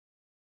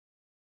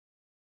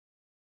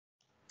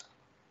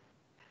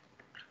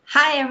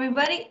Hi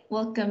everybody,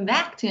 welcome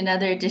back to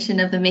another edition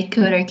of the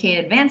MakeCode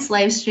Arcade Advanced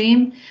live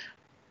stream,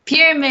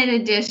 Pyramid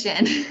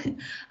Edition.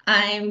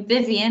 I'm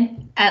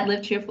Vivian at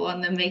Live Cheerful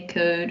on the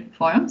MakeCode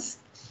forums.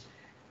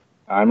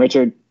 I'm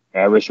Richard,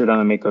 Richard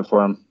on the MakeCode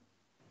forum.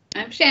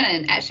 I'm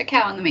Shannon at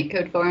Shakao on the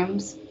MakeCode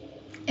forums.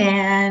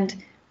 And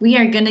we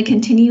are going to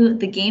continue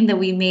the game that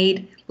we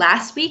made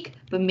last week,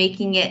 but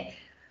making it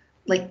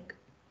like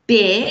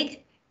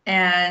big.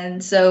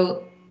 And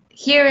so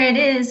here it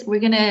is. We're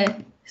going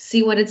to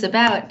see what it's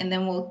about, and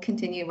then we'll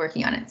continue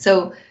working on it.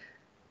 So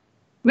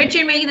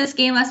Richard made this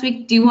game last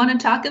week. Do you want to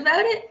talk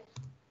about it?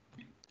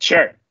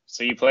 Sure.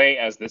 So you play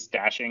as this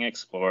dashing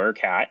explorer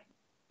cat,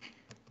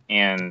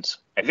 and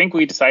I think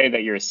we decided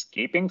that you're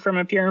escaping from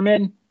a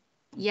pyramid.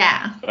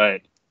 Yeah.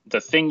 But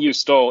the thing you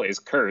stole is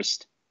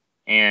cursed,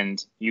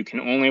 and you can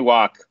only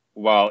walk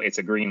while it's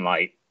a green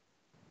light.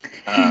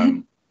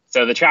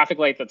 So the traffic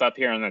light that's up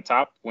here on the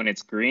top, when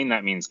it's green,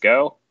 that means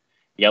go.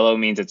 Yellow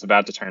means it's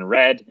about to turn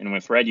red, and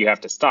with red, you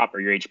have to stop or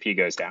your HP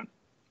goes down.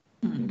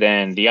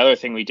 Then the other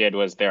thing we did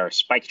was there are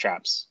spike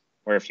traps,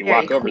 where if you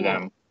walk over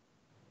them,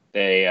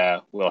 they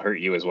will hurt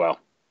you as well.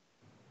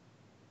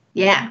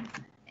 Yeah,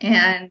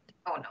 and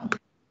oh no,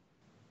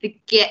 the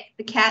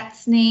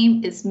cat's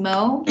name is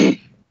Mo,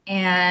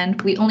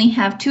 and we only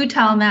have 2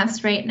 tile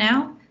maps right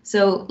now.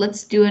 So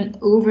let's do an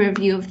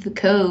overview of the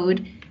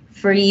code.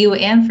 For you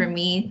and for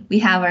me, we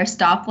have our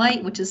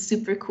stoplight, which is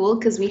super cool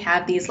because we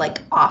have these like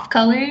off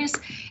colors,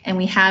 and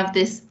we have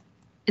this,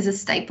 is it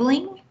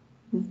stippling?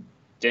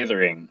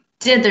 Dithering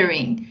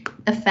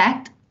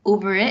effect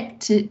over it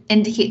to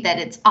indicate that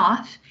it's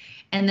off.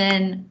 And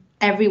then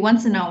every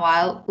once in a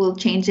while, we'll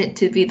change it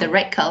to be the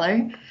right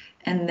color.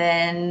 And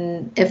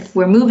then if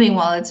we're moving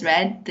while it's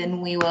red,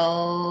 then we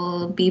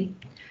will be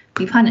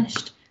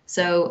punished.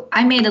 So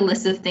I made a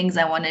list of things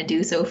I want to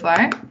do so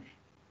far.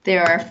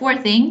 There are 4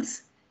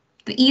 things.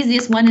 The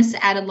easiest one is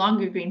to add a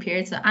longer green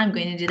period, so I'm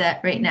going to do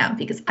that right now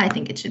because I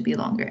think it should be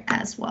longer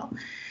as well.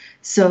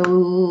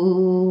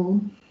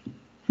 So,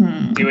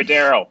 do a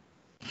Daryl.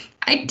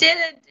 I did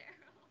a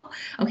Daryl.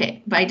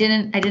 Okay, but I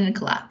didn't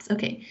collapse.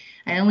 Okay,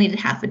 I only did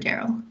half a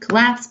Daryl.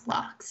 Collapse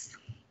blocks.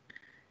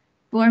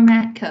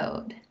 Format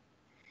code.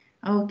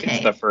 Okay.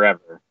 It's the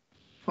forever.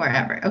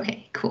 Forever.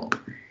 Okay, cool.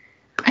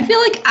 I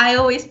feel like I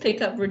always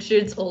pick up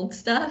Richard's old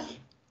stuff,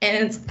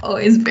 and it's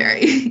always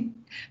very,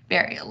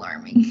 very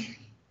alarming.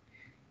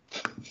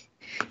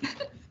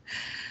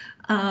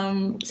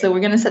 So we're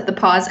going to set the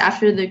pause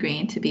after the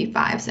green to be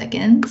 5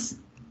 seconds.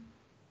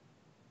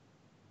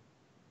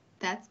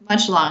 That's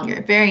much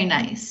longer. Very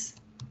nice.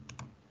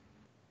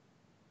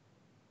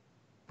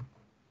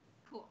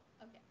 Cool.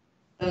 Okay.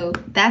 So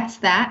that's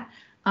that.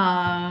 Also,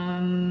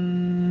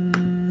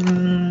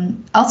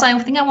 I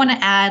think I want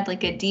to add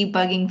like a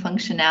debugging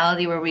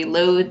functionality where we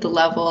load the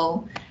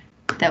level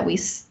that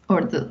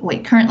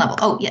current level.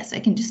 Oh, yes, I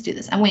can just do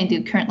this. I'm going to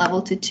do current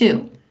level to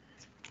 2.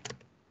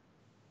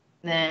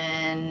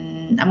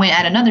 Then I'm going to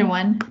add another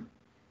one.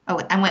 Oh,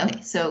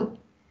 okay. So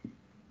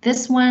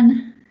this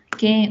one,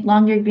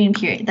 longer green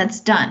period.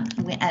 That's done.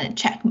 I'm going to add a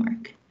check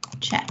mark.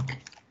 Check.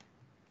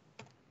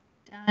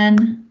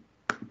 Done.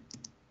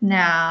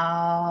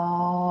 Now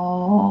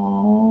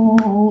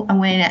I'm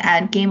going to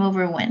add game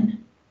over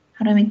win.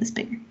 How do I make this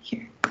bigger?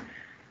 Here.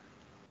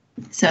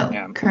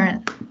 So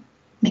current.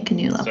 Make a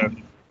new level. So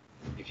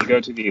if you go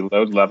to the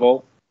load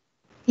level.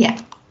 Yeah.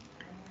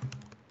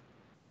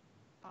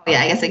 Oh,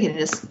 yeah, I guess I can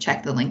just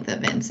check the length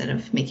of it instead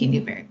of making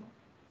new variable.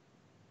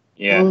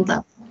 Yeah. Load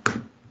level.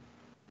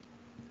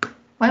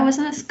 Why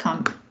wasn't this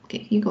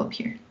okay, you go up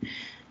here.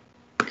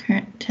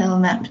 Current tile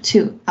map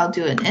 2. I'll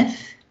do an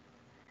if.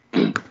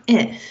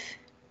 If.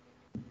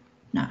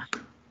 Nah.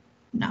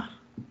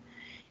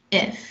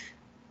 If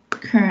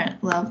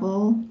current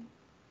level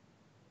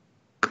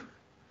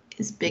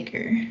is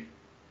bigger.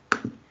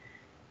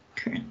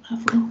 Current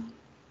level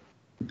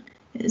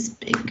is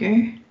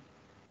bigger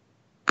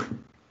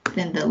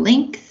than the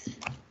length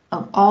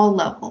of all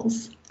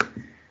levels.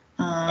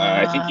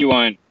 I think you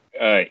want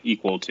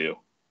equal to.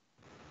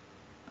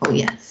 Oh,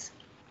 yes.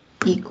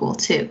 Equal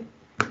to.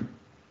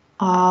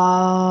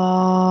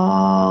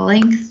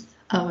 Length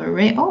of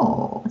array.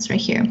 Oh, it's right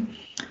here.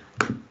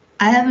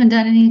 I haven't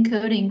done any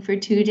coding for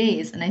 2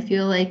 days, and I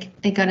feel like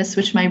I got to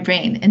switch my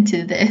brain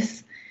into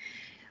this.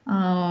 Top.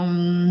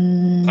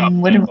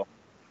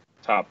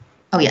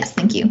 Oh, yes.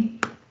 Thank you.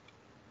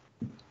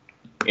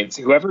 It's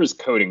whoever is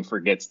coding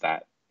forgets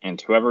that. And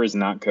whoever is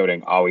not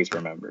coding always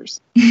remembers.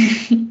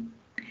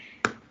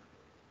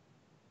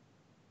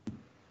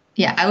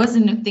 Yeah, I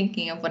wasn't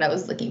thinking of what I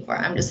was looking for.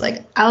 I'm just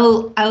like,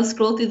 I'll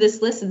scroll through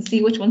this list and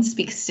see which one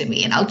speaks to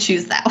me, and I'll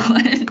choose that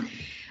one.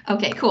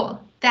 Okay, cool.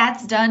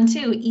 That's done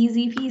too.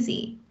 Easy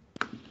peasy.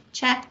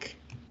 Check.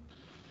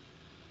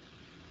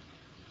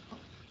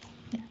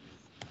 Yeah.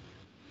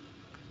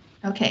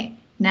 Okay,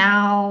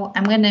 now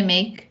I'm going to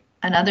make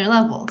another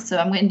level. So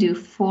I'm going to do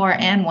 4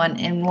 and 1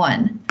 in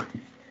 1.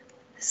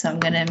 So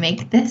I'm going to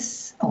make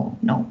this. Oh,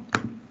 no.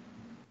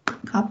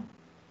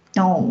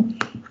 No.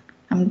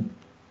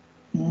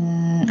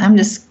 I'm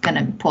just going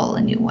to pull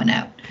a new one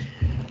out.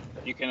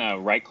 You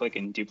can right click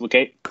and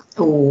duplicate.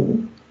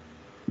 Oh.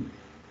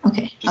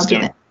 Okay, I'll do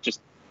that.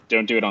 Just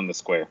don't do it on the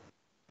square.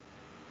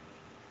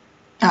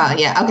 Oh,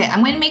 yeah. Okay,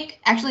 I'm going to make,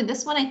 actually,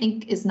 this one I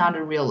think is not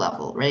a real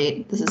level,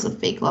 right? This is a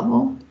fake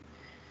level.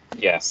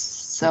 Yes.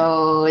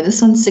 So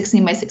this one's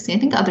 16 by 16. I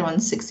think the other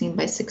one's 16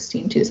 by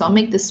 16 too. So I'll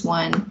make this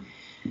one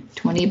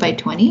 20 by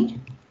 20.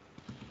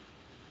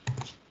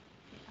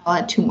 I'll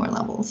add 2 more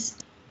levels.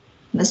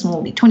 And this one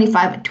will be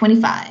 25 by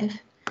 25.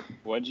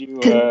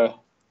 You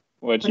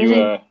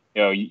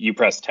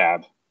pressed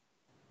tab.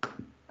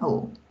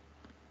 Oh.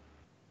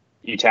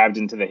 You tabbed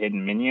into the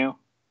hidden menu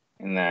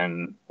and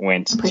then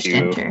went Pushed to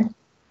enter.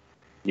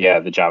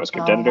 Yeah, the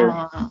JavaScript editor.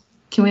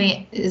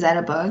 Is that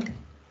a bug?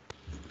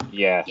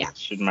 Yeah.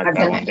 Should mark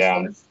that one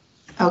down.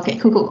 Okay,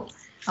 cool.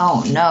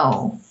 Oh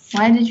no.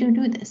 Why did you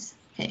do this?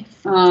 Okay.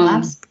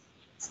 Collapse.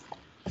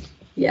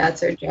 Yeah,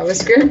 it's our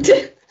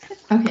JavaScript.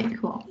 Okay,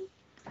 cool.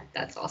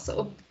 That's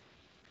also.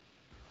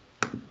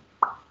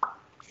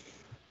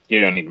 You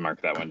don't need to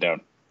mark that one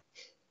down.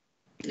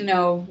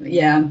 No,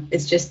 yeah,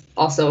 it's just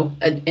also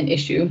an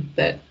issue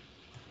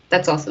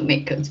that's also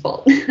MakeCode's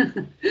fault.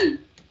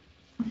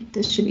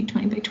 This should be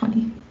 20 by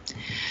 20.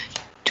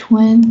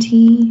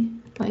 20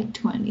 by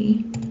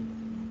 20.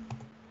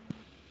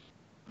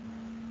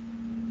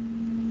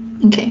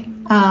 Okay,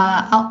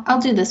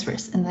 I'll do this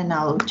first and then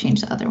I'll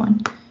change the other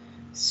one.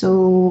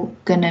 So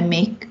gonna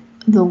make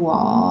the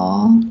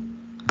wall.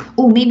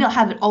 Oh, maybe I'll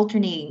have it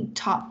alternating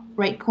top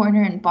right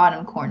corner and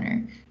bottom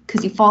corner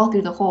because you fall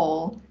through the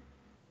hole.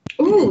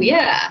 Ooh,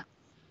 yeah.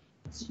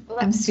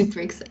 I'm super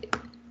excited.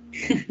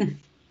 Okay.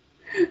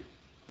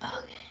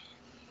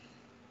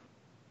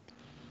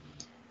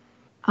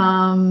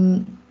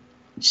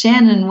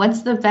 Shannon,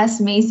 what's the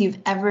best maze you've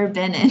ever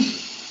been in?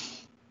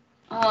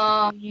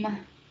 I've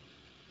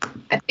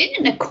been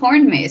in a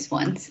corn maze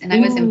once, and I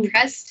was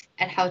impressed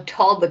at how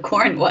tall the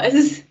corn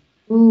was.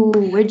 Ooh,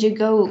 where'd you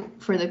go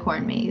for the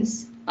corn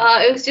maze?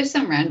 It was just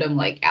some random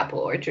like apple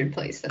orchard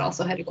place that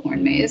also had a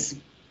corn maze.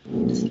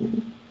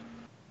 Ooh.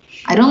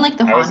 I don't like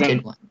the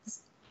haunted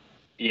ones.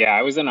 Yeah,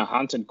 I was in a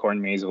haunted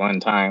corn maze one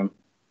time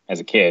as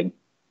a kid,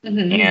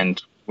 Mm-hmm.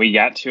 and we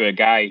got to a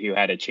guy who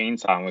had a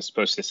chainsaw and was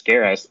supposed to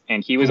scare us,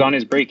 and he was on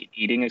his break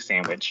eating a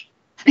sandwich.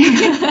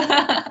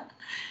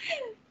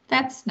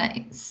 That's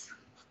nice.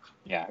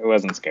 Yeah, it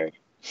wasn't scary.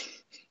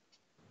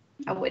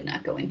 I would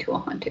not go into a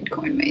haunted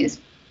corn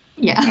maze.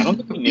 Yeah. I don't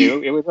think we knew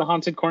it was a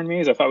haunted corn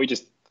maze. I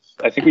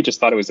think we just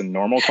thought it was a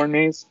normal corn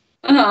maze.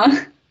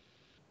 Uh-huh.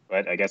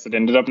 But I guess it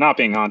ended up not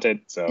being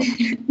haunted, so.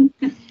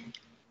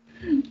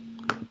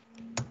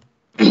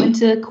 I went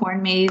to a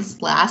corn maze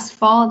last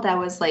fall that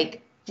was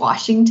like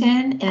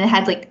Washington, and it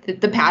had like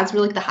the paths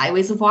were like the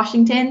highways of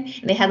Washington,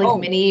 and they had like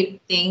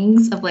many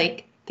things of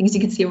like things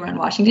you could see around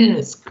Washington, and it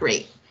was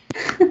great.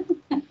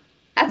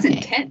 That's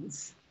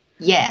intense.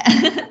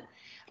 Yeah.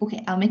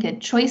 Okay, I'll make a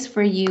choice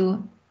for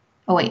you.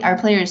 Oh wait, our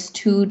player is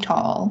too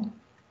tall,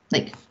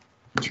 like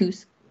 2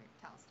 square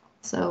tiles tall.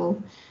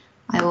 So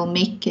I will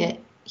make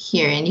it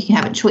here, and you can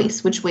have a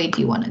choice. Which way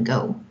do you want to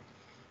go?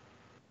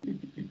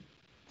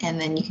 And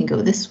then you can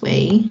go this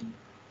way,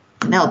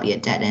 and that'll be a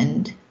dead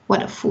end.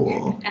 What a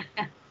fool.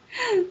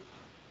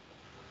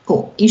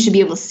 Oh, you should be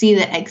able to see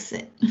the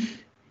exit,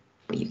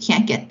 but you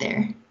can't get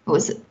there. What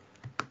was it?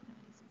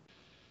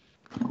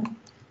 No.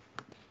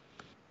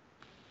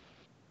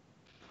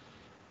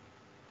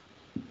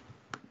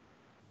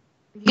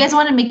 If you guys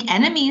want to make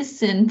enemies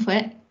to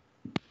input,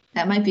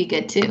 that might be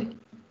good too.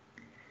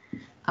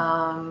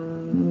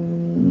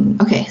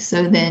 Okay,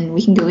 so then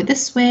we can go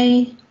this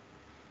way.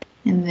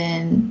 And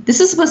then this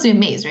is supposed to be a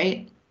maze,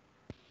 right?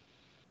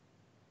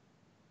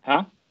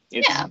 Huh?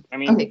 Yeah. I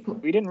mean, Okay, cool.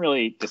 We didn't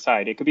really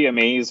decide. It could be a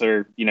maze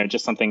or,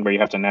 just something where you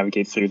have to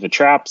navigate through the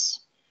traps.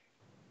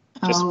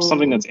 Just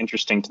something that's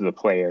interesting to the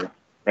player,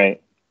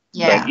 right?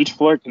 Yeah. But each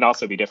floor can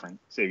also be different.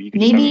 So you can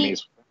just have a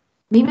maze.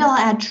 Maybe I'll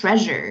add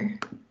treasure.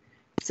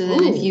 So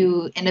that if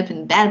you end up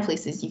in bad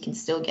places, you can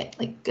still get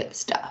like good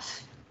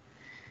stuff.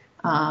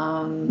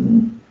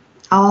 I'll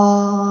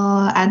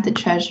add the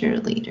treasure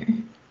later.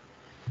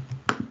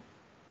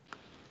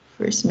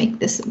 First, make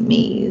this a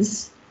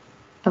maze.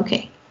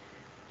 Okay.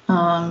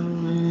 I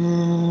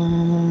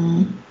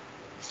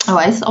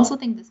also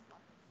think this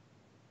block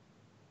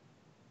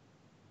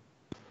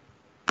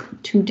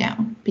 2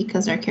 down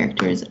because our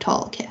character is a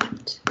tall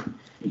cat.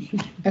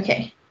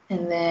 Okay,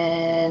 and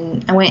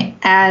then I'm going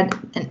to add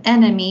an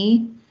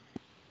enemy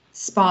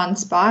spawn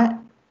spot.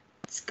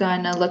 It's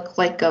gonna look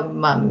like a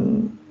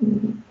mummy.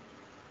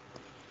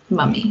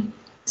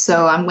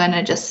 So I'm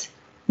gonna just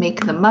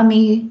make the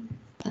mummy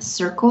a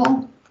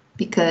circle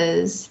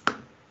because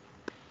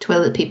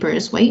toilet paper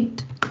is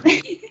white.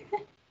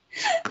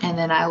 And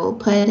then I will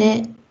put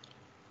a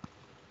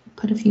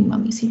few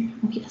mummies here.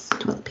 Oh yes,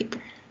 toilet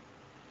paper.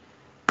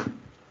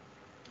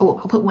 Oh,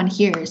 I'll put one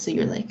here so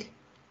you're like,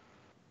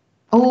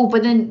 oh,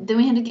 but then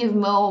we had to give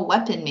Mo a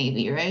weapon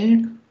maybe,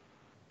 right?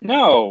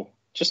 No,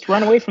 just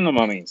run away from the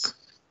mummies.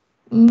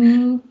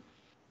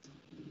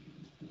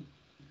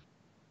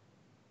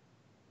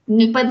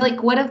 But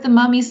like, what if the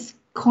mummies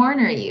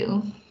corner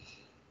you?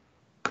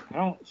 I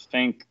don't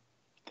think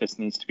this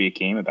needs to be a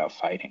game about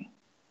fighting.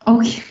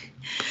 Okay.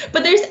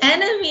 But there's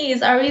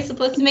enemies. Are we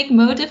supposed to make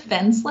Mo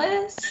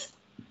defenseless?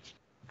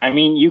 I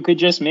mean, you could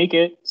just make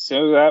it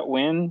so that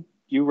when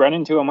you run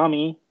into a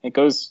mummy, it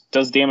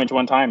does damage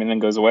one time and then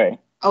goes away.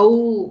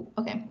 Oh,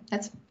 okay.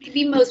 That's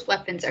Maybe most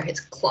weapons are his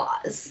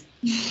claws.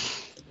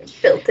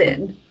 Built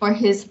in. or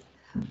his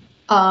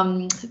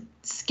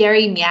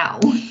scary meow.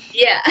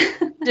 Yeah.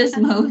 Just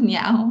Mo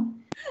meow.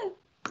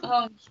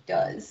 Oh, he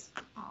does.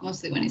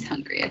 Mostly when he's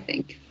hungry, I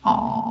think.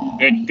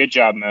 Aww. Good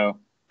job, Mo.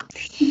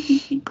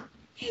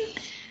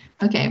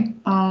 Okay.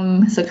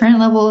 So current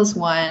level is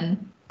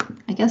 1.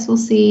 I guess we'll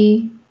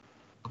see.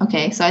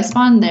 Okay, so I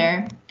spawned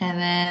there, and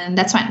then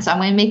that's fine. So I'm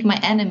going to make my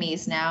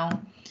enemies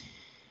now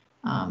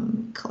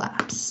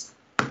collapse.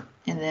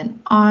 And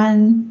then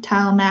on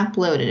tile map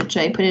loaded.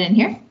 Should I put it in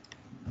here?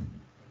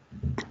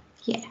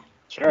 Yeah.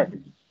 Sure.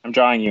 I'm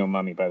drawing you a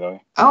mummy, by the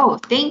way. Oh,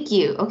 thank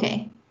you.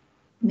 Okay.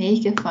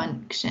 Make a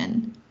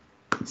function.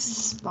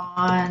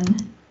 Spawn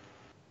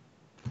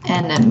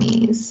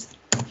enemies.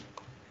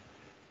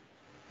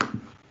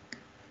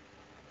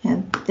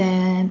 And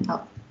then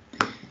I'll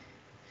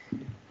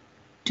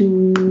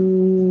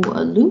do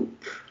a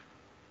loop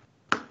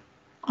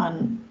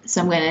on,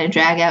 so I'm going to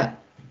drag out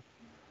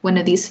one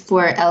of these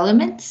 4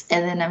 elements,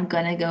 and then I'm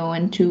going to go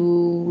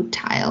into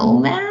tile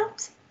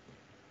maps,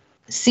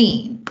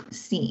 scene,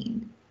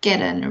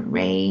 get an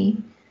array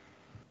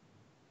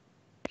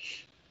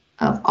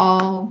of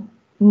all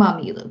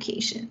mummy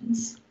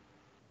locations.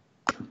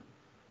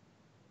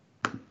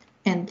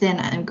 And then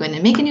I'm going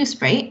to make a new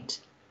sprite.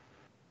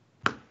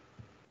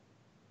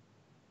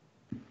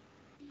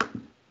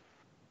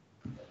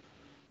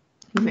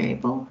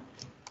 Variable,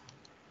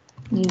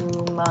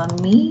 new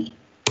mummy.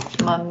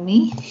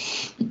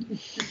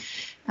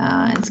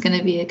 It's going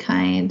to be a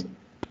kind,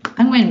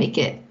 I'm going to make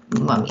it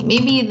mummy.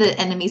 Maybe the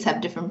enemies have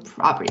different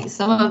properties.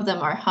 Some of them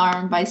are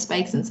harmed by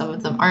spikes and some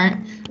of them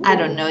aren't. Ooh. I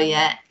don't know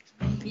yet.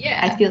 Yeah.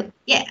 I feel,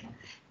 yeah.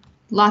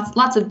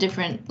 Lots of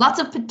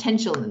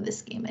potential in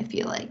this game, I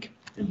feel like.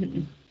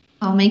 Mm-hmm.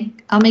 I'll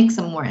make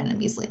some more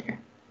enemies later.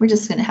 We're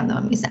just going to have the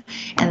mummies now.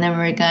 And then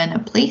we're going to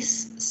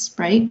place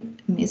sprite,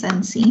 mise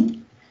en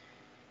scene.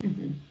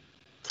 Mm-hmm.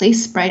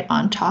 Place sprite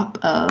on top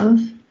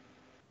of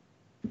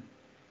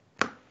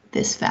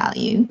this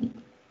value.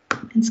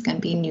 It's going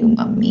to be new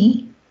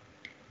mummy.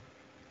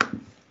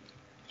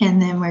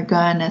 And then we're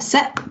going to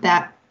set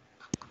that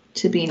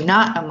to be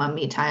not a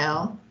mummy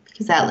tile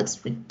because that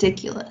looks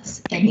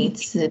ridiculous. It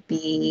needs to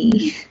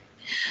be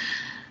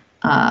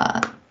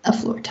a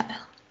floor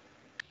tile.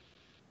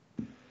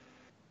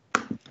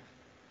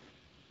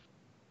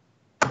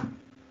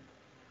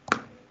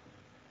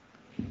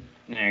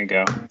 There you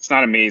go. It's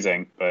not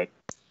amazing, but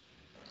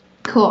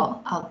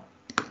cool.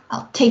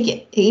 I'll take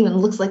it. It even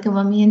looks like a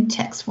mummy in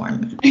text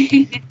form.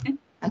 Okay.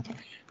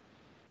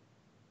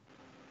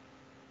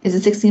 Is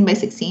it 16 by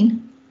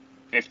 16?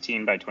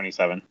 15 by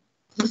 27.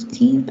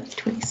 15 by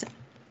 27.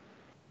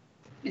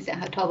 Is that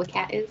how tall the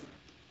cat is?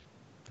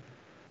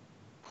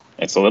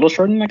 It's a little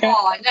shorter than the cat.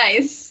 Oh,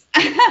 nice.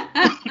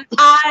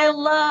 I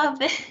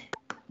love it.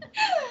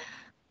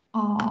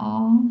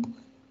 Aww.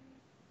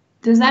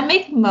 Does that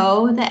make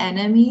Mo the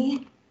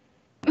enemy?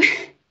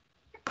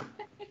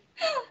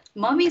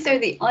 Mummies are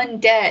the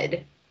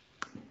undead.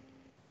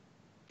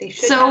 They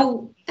should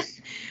so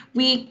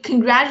we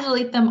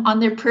congratulate them on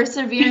their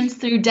perseverance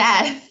through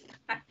death.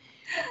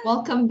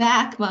 Welcome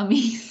back,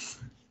 mummies.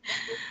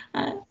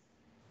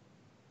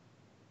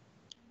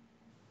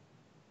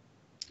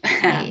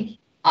 Okay.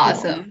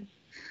 Awesome. Cool.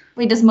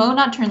 Wait, does Mo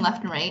not turn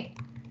left and right?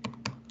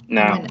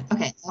 No.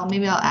 Okay, well,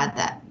 maybe I'll add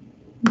that.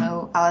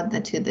 Mo, I'll add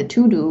that to the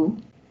to-do.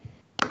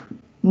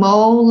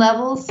 Mo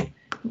levels,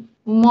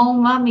 Mo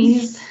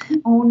mummies.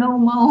 Oh no,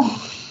 Mo.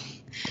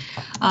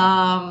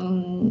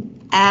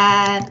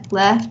 Add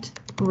left,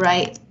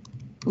 right,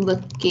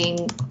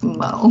 looking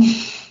Mo.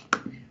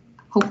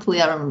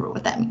 Hopefully I'll remember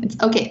what that means.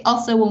 Okay,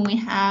 also when we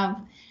have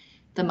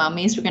the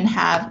mummies, we're gonna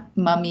have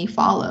mummy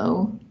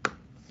follow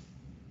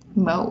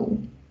Mo.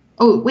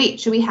 Oh, wait,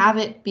 should we have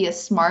it be a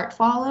smart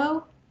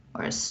follow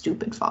or a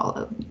stupid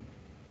follow?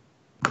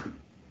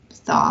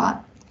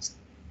 Thought.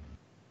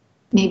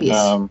 Maybe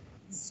it's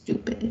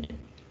stupid.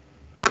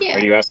 Yeah. Are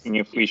you asking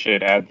if we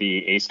should add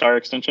the A-star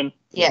extension?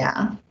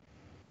 Yeah.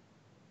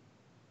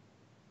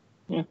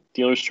 Yeah,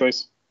 dealer's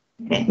choice.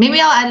 Okay, maybe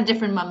I'll add a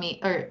different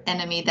mummy or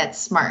enemy that's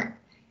smart.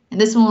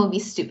 And this one will be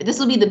stupid. This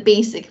will be the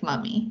basic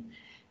mummy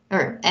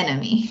or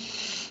enemy.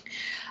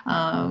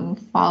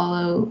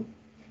 Follow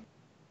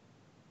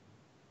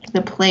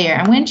the player.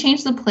 I'm going to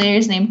change the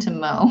player's name to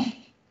Mo.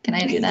 Can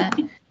I do that?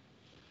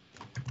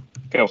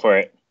 Go for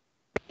it.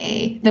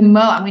 Okay, the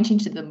Mo. I'm going to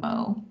change to the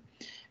Mo.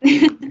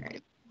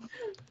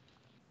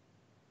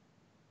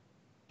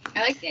 I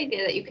like the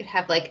idea that you could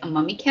have like a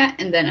mummy cat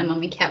and then a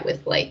mummy cat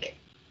with like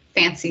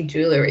fancy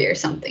jewelry or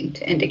something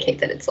to indicate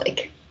that it's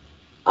like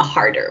a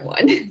harder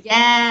one.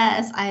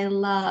 Yes, I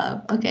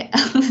love. Okay,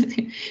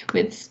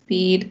 with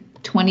speed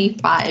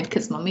 25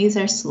 because mummies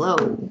are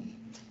slow.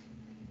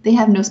 They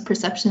have no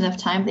perception of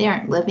time. They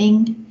aren't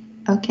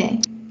living.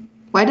 Okay.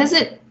 Why does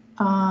it?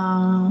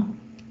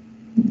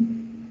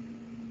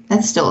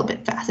 That's still a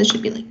bit fast. It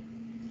should be like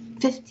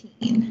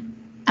 15.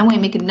 I'm going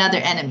to make another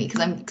enemy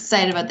because I'm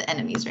excited about the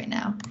enemies right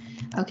now.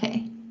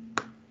 Okay.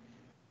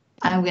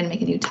 I'm going to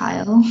make a new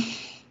tile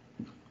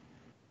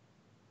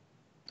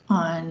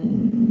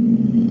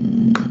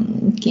on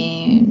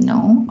game.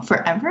 No,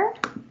 forever.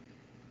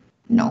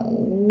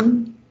 No.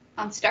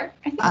 On start,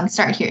 I think. On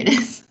start, here it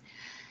is.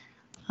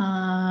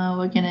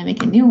 We're going to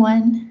make a new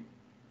one.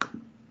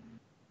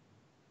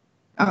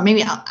 Or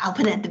maybe I'll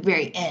put it at the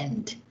very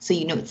end so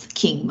you know it's the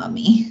king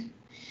mummy.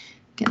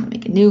 Gonna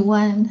make a new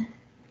one.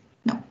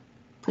 No,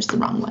 push the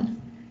wrong one.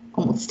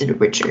 Almost did a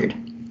Richard.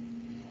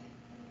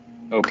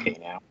 Okay,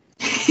 now.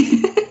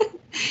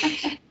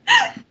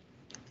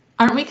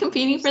 Aren't we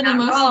competing for the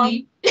most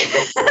money?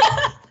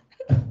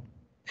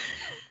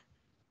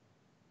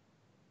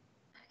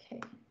 Okay.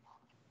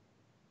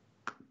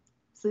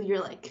 So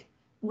you're like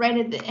right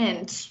at the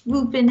end,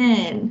 swooping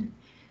in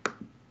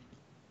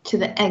to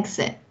the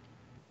exit.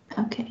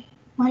 Okay.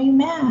 Why are you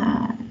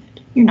mad?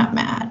 You're not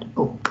mad.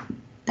 Oh,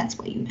 that's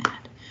why you're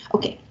mad.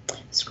 Okay.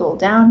 Scroll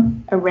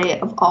down, array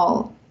of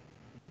all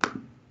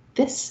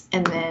this,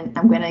 and then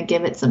I'm going to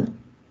give it some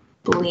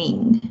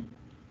bling.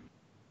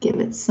 Give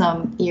it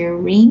some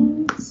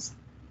earrings.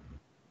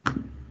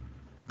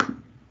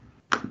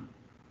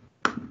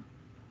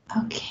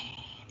 Okay.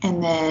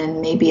 And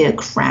then maybe a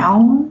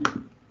crown.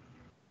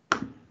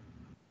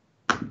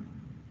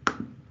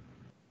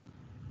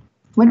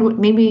 What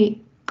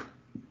maybe,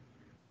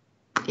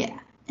 yeah,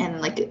 and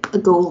like a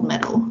gold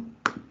medal.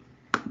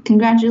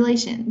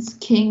 Congratulations,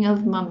 King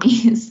of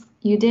Mummies.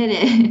 You did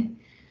it.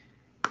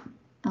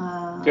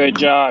 Good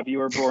job. You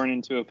were born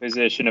into a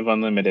position of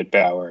unlimited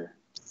power.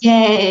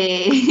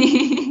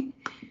 Yay.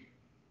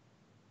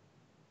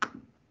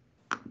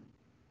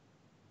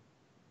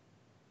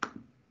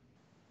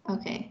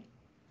 Okay.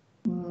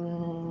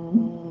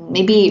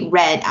 Maybe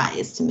red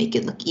eyes to make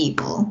it look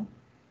evil.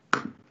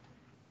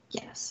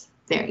 Yes,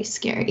 very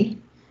scary.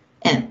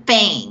 And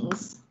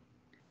fangs.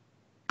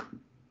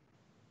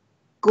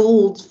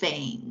 Gold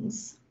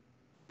fangs.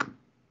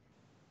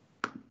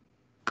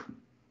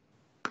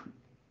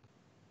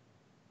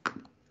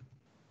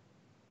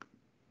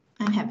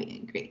 I'm having a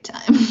great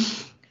time.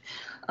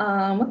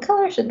 What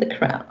color should the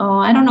crown? Oh,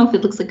 I don't know if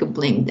it looks like a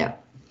blinged out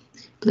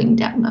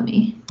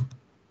mummy.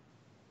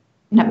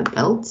 And have a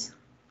belt.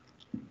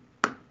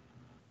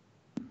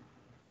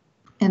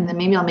 And then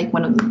maybe I'll make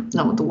one of them.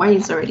 No, the white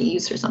is already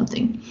used for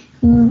something.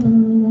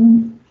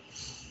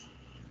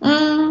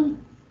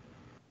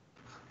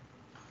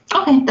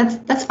 Okay,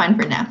 that's fine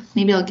for now.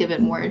 Maybe I'll give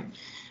it more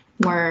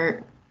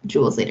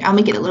jewels later. I'll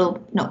make it a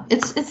little. No,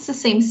 it's the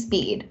same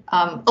speed.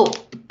 Oh,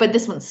 but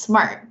this one's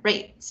smart,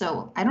 right?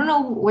 So I don't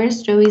know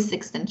where's Joey's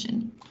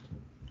extension.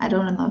 I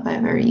don't know if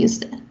I've ever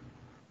used it.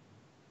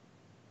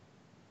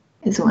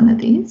 Is it one of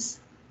these?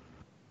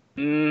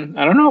 I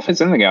don't know if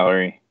it's in the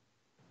gallery.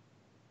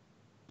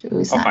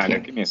 Joey's I'll not find here.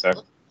 it. Give me a sec.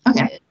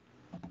 Okay.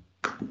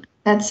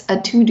 That's a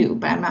to-do,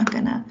 but I'm not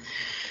gonna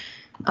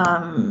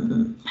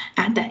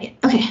add that yet.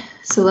 Okay,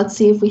 so let's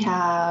see if we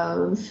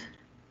have.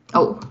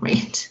 Oh,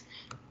 right.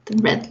 The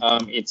red.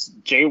 It's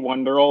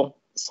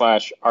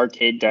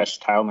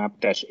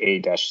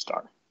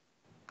jwonderl/arcade-tilemap-a-star.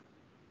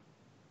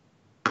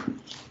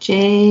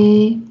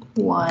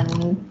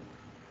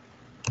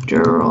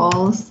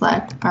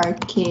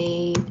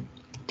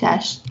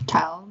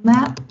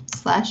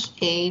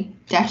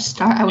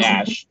 jwonderl/arcade-tilemap/a-star.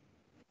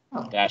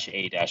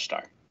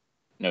 -a-star.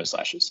 No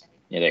slashes.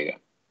 Yeah, there you go.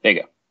 There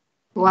you go.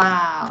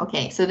 Wow.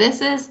 Okay, so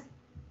this is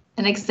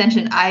an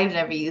extension I've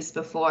never used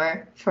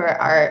before for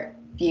our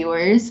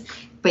viewers,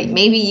 but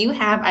maybe you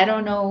have. I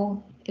don't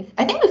know if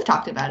I think we've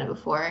talked about it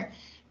before,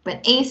 but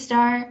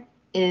A-star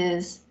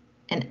is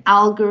an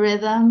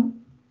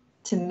algorithm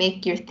to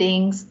make your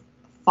things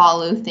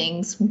follow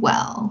things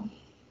well.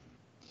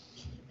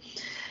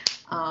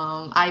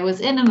 I was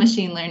in a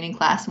machine learning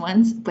class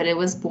once, but it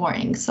was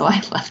boring, so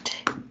I left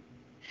it.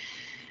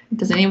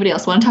 Does anybody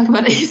else want to talk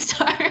about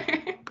A-star?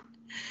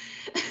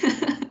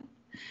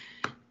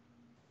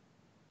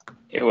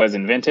 It was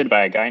invented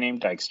by a guy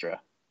named Dijkstra.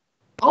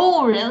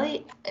 Oh,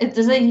 really?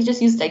 Does he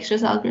just use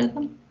Dijkstra's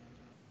algorithm?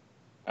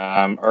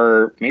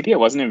 Or maybe it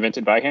wasn't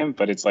invented by him,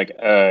 but it's like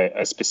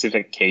a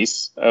specific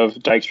case of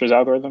Dijkstra's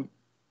algorithm.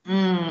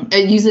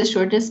 It uses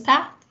shortest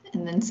path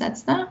and then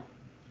sets that?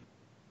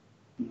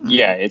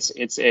 Yeah, it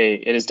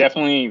is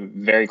definitely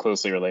very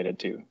closely related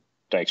to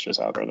Dijkstra's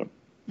algorithm.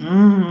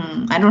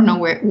 I don't know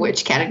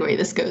which category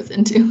this goes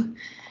into.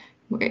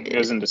 It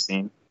goes into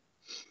scene.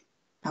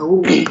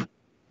 Oh.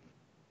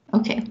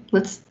 Okay,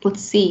 let's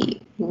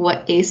see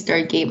what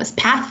A-star gave us.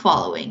 Path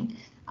following.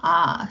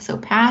 So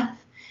path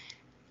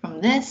from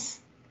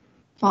this,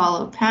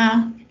 follow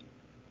path.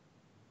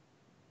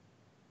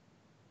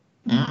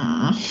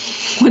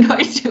 What do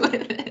I do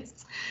with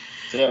this?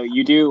 So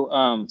you do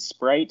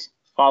sprite,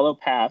 follow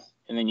path,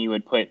 and then you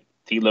would put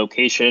the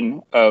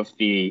location of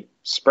the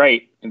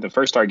sprite in the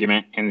first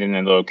argument, and then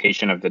the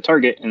location of the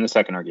target in the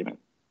second argument.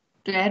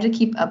 Do I have to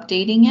keep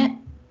updating it?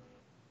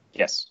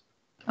 Yes.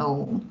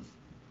 Oh.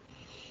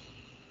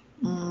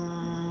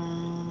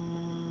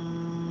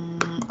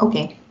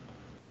 Okay,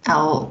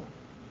 I'll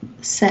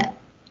set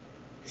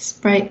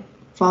sprite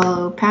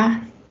follow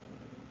path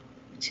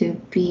to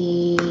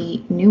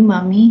be new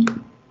mummy.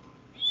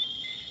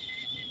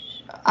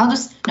 I'll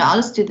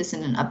just do this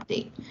in an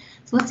update.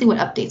 So let's see what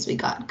updates we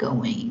got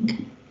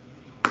going.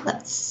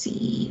 Let's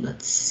see.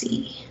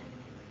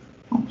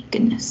 Oh my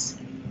goodness.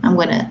 I'm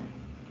gonna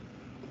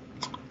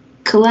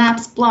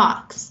collapse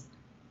blocks,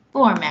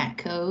 format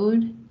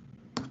code.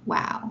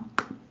 Wow,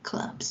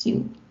 collapse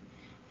you.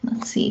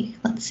 Let's see,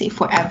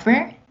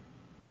 forever.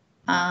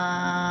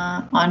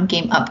 On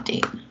game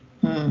update.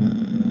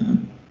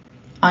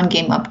 On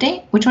game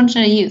update? Which one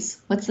should I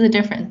use? What's the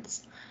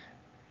difference?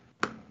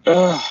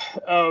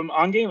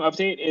 On game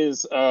update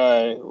is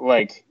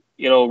like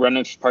it'll run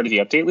as part of the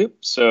update loop.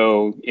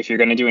 So if you're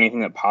going to do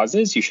anything that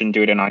pauses, you shouldn't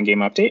do it in on game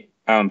update.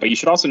 But you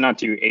should also not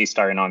do A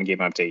star in on game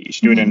update. You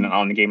should do it in an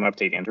on game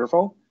update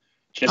interval,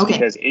 just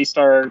because A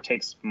star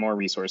takes more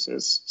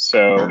resources.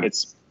 So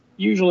it's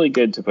usually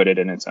good to put it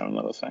in its own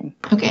little thing.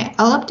 Okay,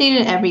 I'll update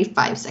it every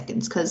 5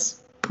 seconds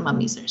because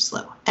mummies are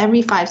slow.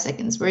 Every 5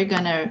 seconds, we're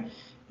gonna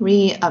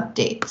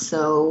re-update.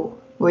 So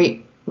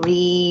we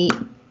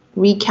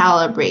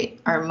recalibrate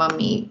our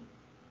mummy.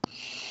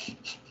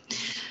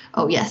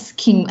 Oh yes,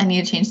 king. I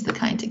need to change the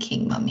kind to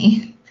king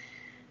mummy.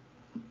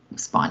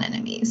 Spawn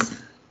enemies.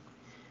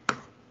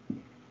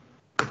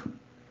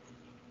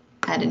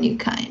 Add a new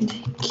kind.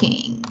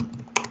 King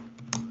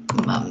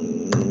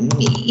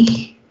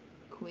mummy.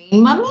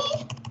 Queen mummy?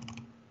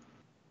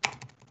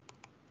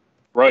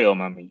 Royal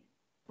mummy.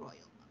 Royal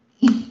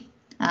mummy.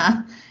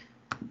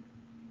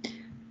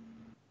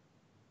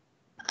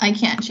 I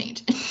can't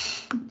change it.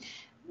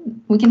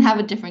 We can have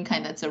a different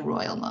kind that's a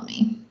royal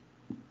mummy.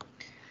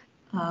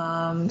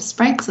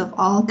 Sprites of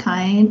all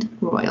kind,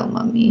 royal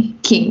mummy,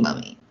 king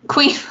mummy,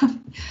 queen mummy.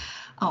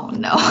 Oh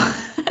no.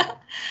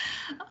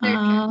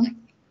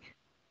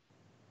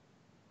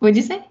 What'd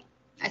you say?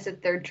 I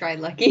said third try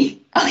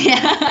lucky. Oh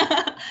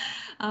yeah.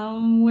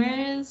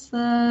 Where's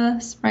the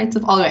sprites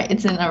of all right?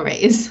 It's in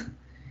arrays.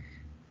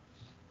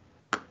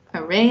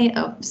 Array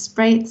of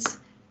sprites,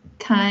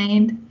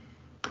 kind,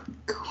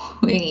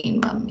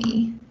 queen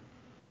mummy,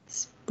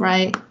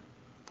 sprite,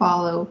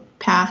 follow,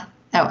 path.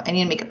 Oh, I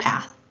need to make a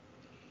path.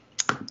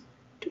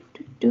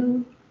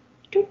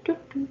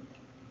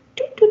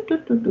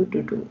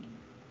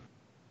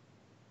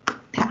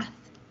 Path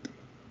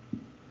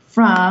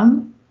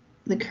from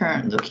the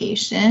current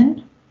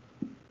location.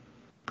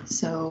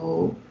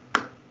 So,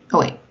 oh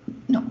wait,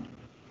 no,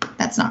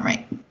 that's not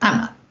right. I'm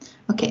not.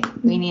 Okay,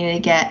 we need to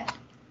get,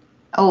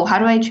 oh, how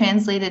do I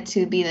translate it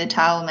to be the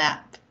tile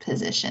map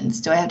positions?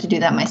 Do I have to do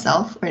that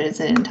myself or is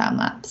it in time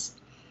lapse?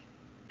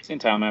 It's in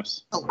tile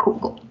maps. Oh,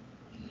 cool.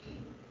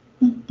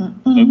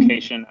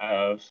 Location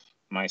of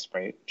my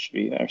sprite should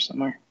be there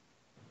somewhere.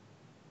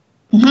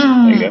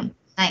 There you go.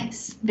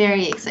 Nice.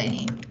 Very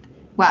exciting.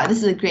 Wow, this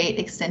is a great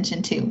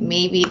extension to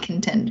maybe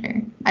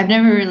contender. I've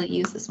never really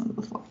used this one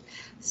before.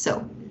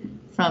 So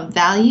from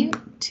value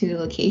to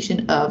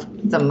location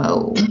of the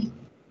mo.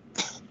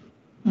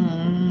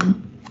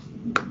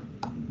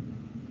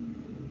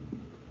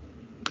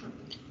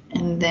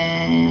 And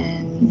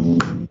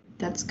then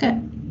that's good.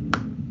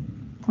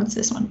 What's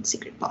this one?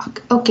 Secret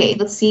block. Okay,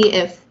 let's see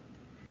if.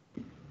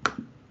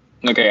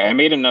 Okay, I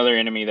made another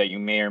enemy that you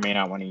may or may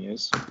not want to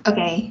use.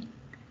 Okay.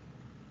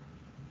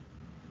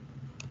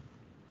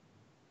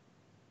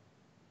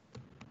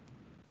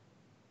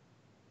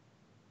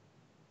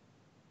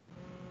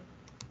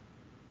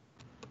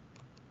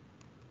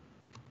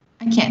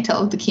 I can't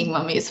tell if the king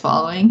mummy is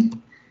following.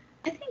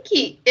 I think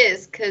he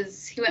is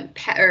because he went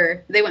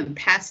they went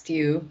past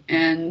you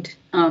and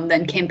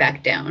then came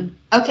back down.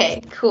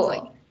 Okay, cool.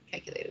 Like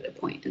calculated a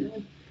point and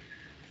then.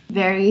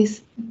 Very,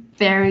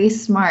 very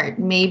smart.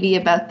 Maybe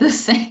about the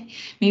same.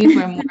 Maybe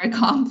for a more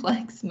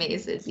complex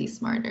maze, it'd be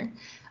smarter.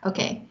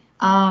 Okay.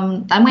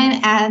 I'm going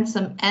to add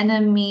some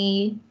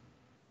enemy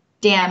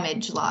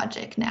damage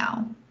logic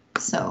now.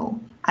 So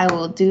I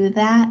will do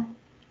that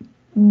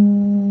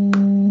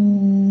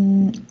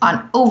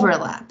on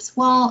overlaps.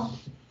 Well,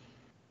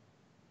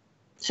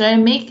 should I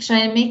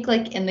make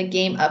like in the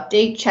game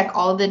update, check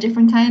all the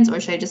different kinds,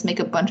 or should I just make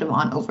a bunch of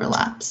on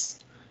overlaps?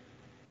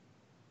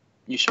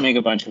 You should make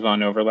a bunch of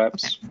on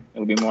overlaps. Okay.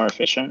 It'll be more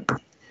efficient.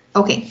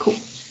 Okay, cool.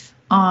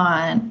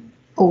 On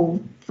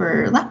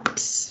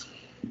overlaps.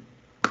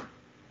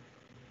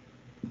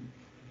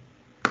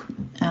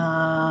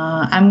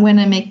 I'm going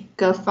to make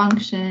a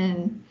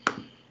function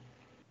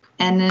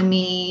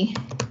enemy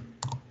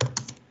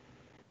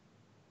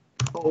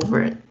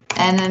over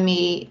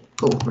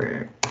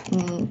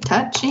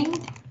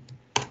touching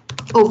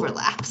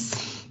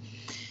overlaps.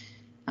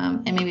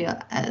 And maybe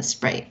I'll add a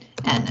sprite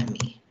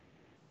enemy.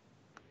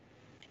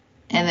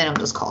 And then I'll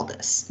just call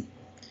this.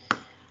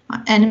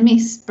 Enemy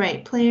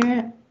sprite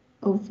player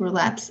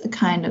overlaps a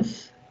kind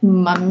of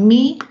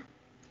mummy.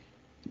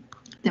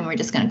 Then we're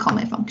just going to call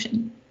my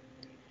function.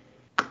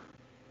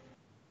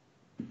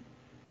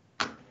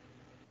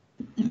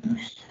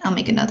 I'll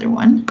make another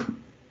one.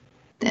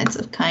 That's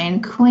of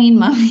kind queen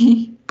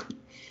mummy.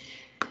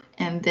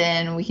 and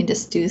then we can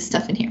just do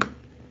stuff in here.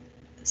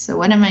 So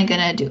what am I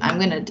gonna do? I'm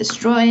gonna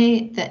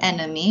destroy the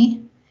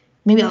enemy.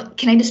 Maybe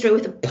can I destroy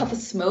with a puff of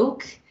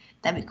smoke?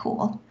 That'd be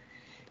cool.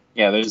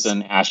 Yeah, there's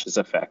an ashes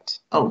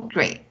effect. Oh,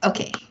 great.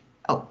 Okay.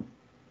 Oh,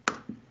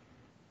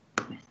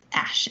 with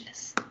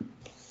ashes.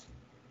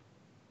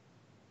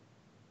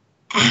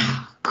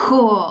 Ow,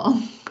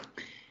 cool.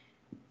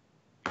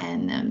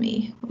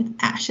 Enemy with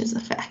ashes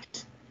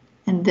effect.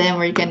 And then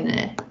we're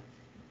gonna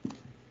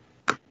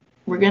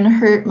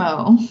hurt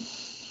Mo.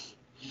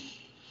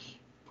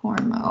 Poor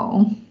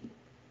Mo.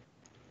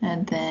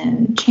 And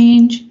then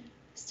change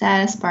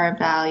status bar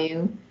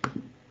value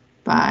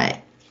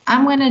by,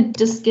 I'm gonna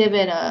just give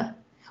it a,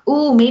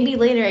 ooh, maybe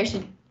later I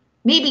should,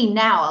 maybe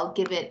now I'll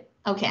give it,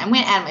 okay, I'm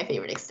gonna add my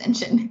favorite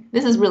extension.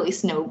 This is really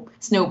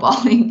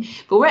snowballing,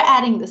 but we're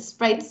adding the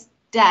sprites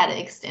data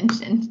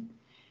extension.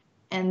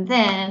 And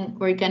then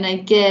we're gonna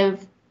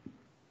give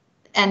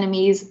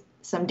enemies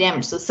some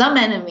damage. So some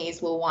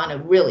enemies will want to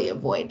really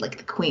avoid, like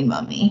the queen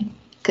mummy,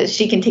 because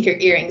she can take her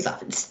earrings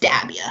off and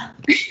stab you.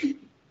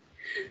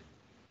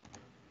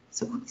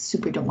 So we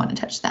super don't want to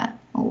touch that.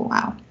 Oh,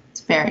 wow.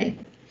 It's very,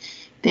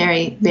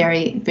 very,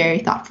 very, very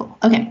thoughtful.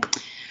 Okay.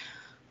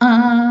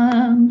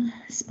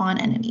 Spawn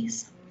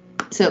enemies.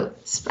 So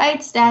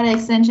sprites data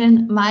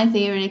extension, my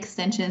favorite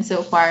extension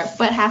so far,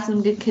 but have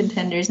some good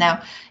contenders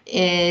now,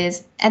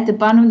 is at the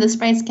bottom of the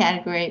sprites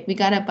category, we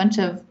got a bunch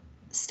of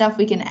stuff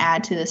we can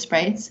add to the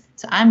sprites.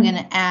 So I'm going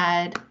to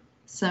add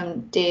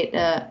some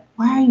data.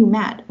 Why are you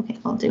mad? Okay,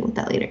 I'll deal with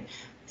that later.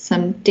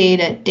 Some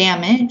data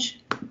damage.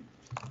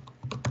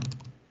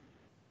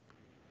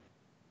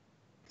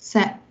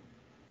 Set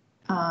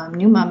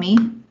new mummy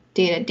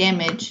data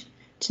damage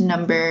to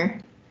number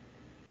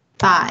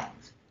 5.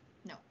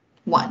 No,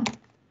 1.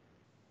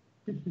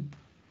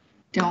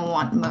 Don't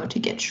want Mo to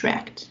get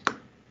shreked.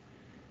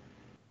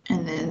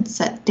 And then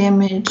set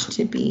damage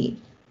to be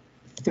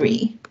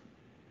 3.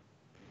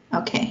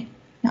 Okay,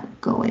 now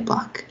go away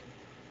block.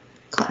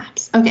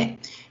 Collapse. Okay,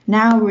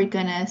 now we're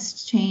gonna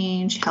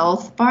change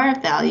health bar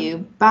value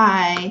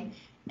by,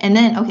 and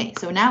then, okay,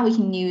 so now we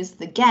can use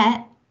the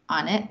get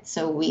on it.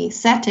 So we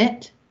set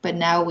it, but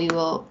now we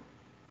will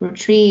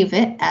retrieve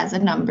it as a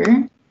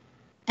number.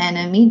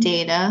 Enemy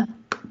data,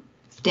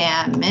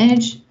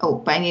 damage. Oh,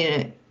 but I need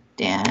a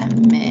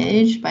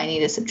damage, but I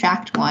need to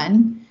subtract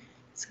 1.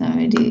 It's going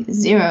to do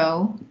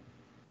 0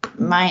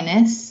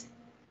 minus,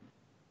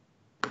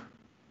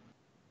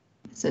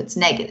 so it's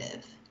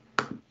negative.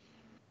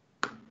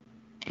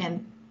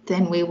 And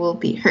then we will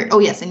be hurt. Oh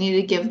yes, I need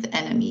to give the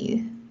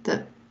enemy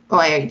the, oh,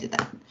 I already did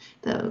that,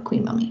 the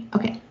queen mummy.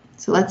 Okay,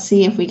 so let's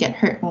see if we get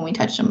hurt when we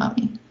touch the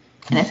mummy,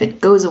 and if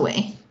it goes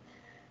away.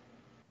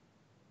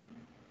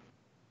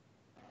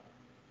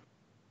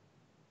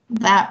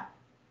 That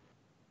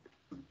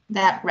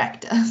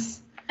wrecked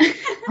us.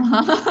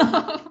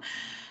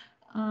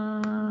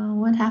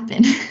 What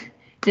happened?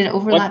 Did it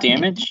overlap? What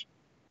damage?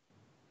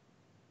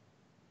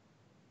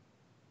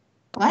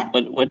 What?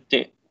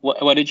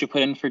 What did you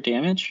put in for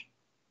damage?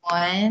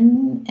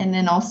 1, and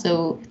then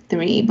also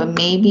 3, but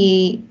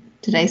maybe,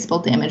 did I spell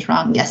damage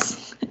wrong?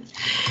 Yes.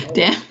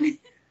 Damn.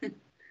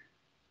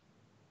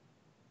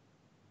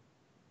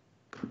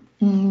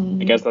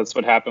 I guess that's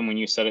what happened when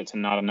you set it to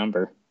not a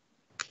number.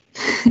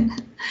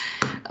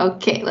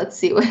 Okay, let's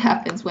see what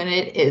happens when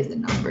it is a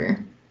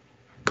number.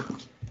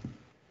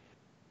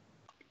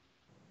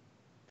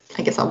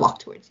 I guess I'll walk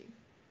towards you.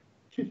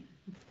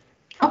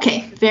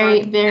 Okay,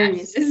 very,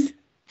 very easy.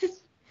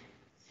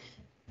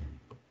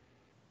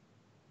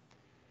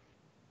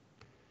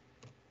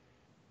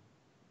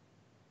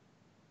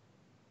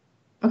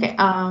 Okay,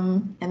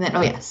 and then,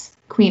 oh yes,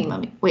 queen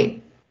mummy.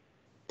 Wait,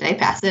 did I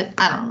pass it?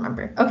 I don't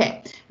remember.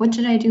 Okay, what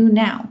should I do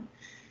now?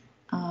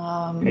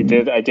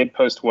 I did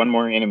post one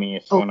more enemy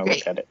if you want to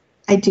look at it.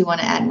 I do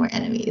want to add more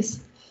enemies.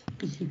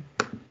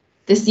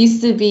 This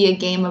used to be a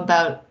game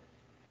about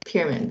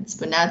pyramids,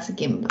 but now it's a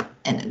game about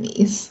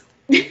enemies.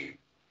 Okay.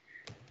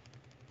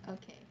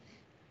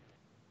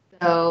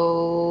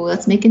 So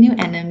let's make a new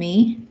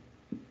enemy.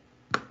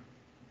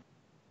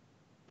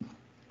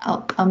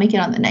 I'll make it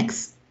on the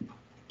next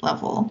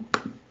level.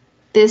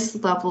 This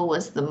level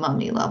was the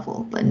mummy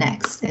level, but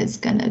next is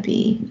gonna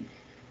be,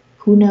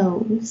 who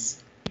knows?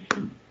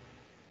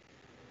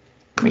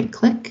 Right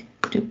click,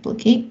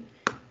 duplicate,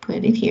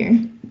 put it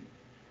here,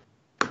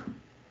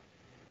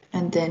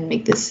 and then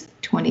make this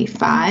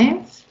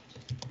 25.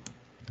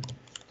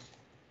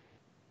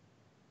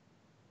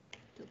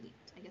 Delete.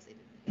 I guess I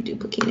didn't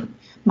duplicate it.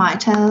 My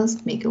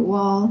tiles, make a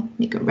wall,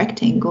 make a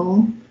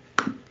rectangle,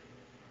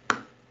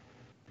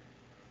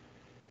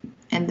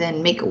 and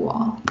then make a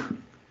wall,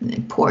 and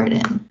then pour it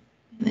in, and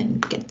then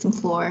get some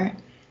floor,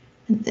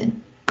 and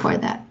then pour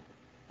that.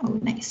 Oh,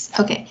 nice.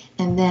 Okay,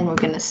 and then we're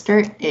going to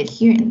start it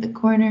here in the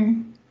corner.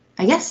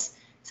 I guess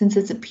since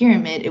it's a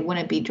pyramid, it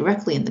wouldn't be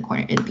directly in the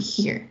corner. It'd be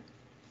here.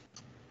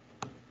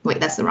 Wait,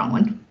 that's the wrong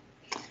one.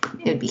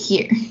 It would be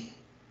here.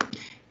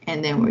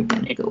 And then we're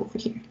going to go over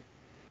here.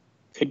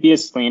 Could be a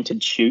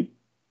slanted chute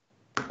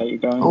that you're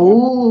going.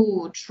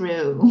 Oh,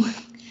 true.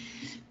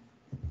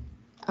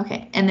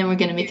 Okay, and then we're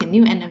gonna make a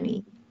new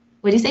enemy.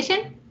 What did you say,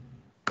 Shin?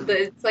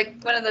 It's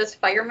like one of those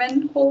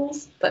fireman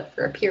holes, but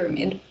for a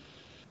pyramid.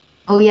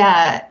 Oh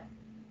yeah,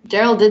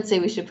 Daryl did say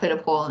we should put a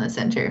pole in the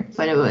center,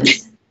 but it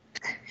was.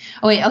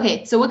 Oh wait,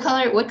 okay. So what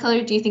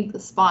color do you think the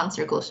spawn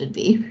circle should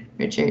be,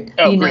 Richard?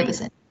 Oh, you know green.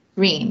 this.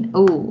 Green.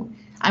 Oh,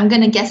 I'm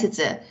gonna guess it's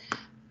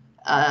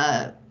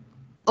a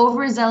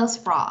overzealous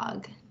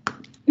frog.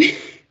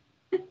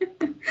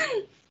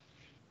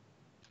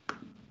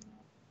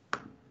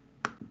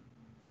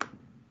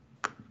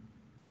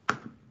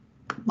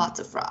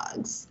 Lots of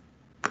frogs.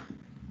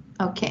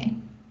 Okay.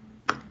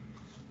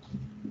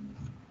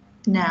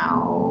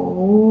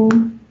 Now,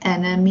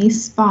 enemy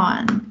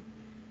spawn.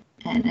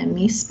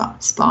 Enemy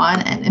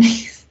spawn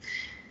enemies.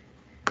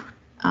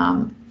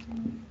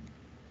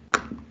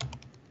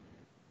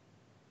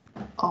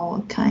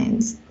 All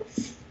kinds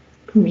of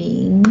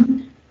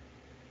green.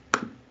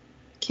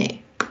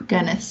 Okay,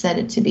 gonna set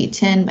it to be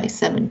 10 by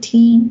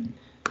 17.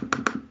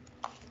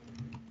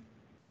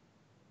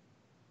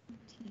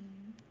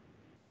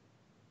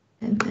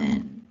 And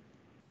then,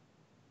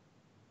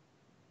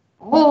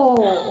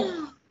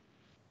 oh,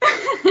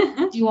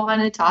 do you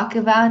want to talk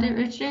about it,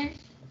 Richard?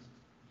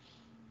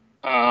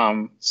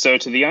 So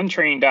to the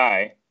untrained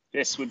eye,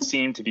 this would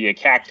seem to be a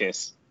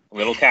cactus, a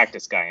little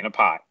cactus guy in a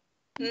pot.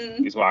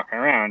 He's walking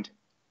around,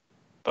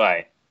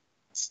 but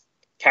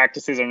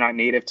cactuses are not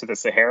native to the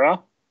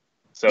Sahara,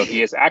 so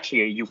he is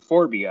actually a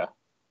euphorbia.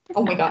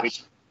 Oh my gosh.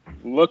 Which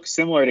look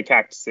similar to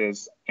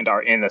cactuses and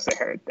are in the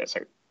Sahara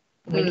Desert.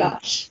 Oh my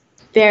gosh.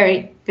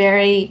 Very,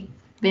 very,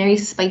 very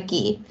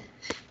spiky.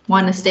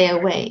 Want to stay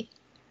away.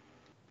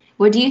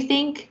 What do you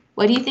think?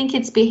 What do you think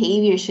its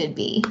behavior should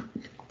be?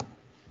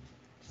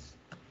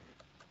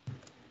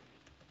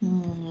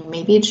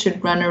 Maybe it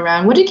should run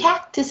around. What do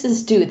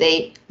cactuses do?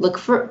 They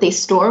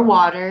store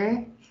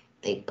water.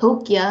 They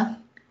poke ya.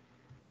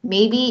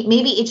 Maybe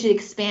it should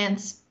expand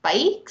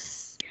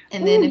spikes,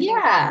 and then if you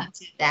run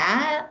into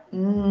that,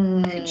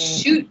 Could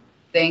shoot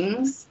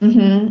things.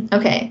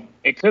 Okay.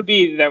 It could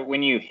be that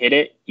when you hit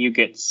it, you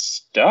get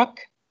stuck,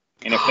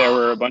 and if there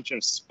were a bunch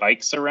of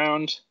spikes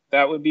around,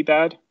 that would be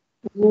bad.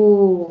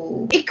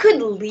 Ooh. It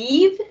could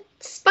leave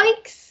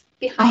spikes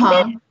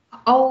behind it.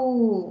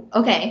 Oh,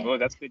 okay. Oh,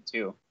 that's good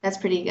too. That's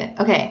pretty good.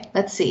 Okay,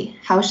 let's see.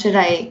 How should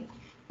I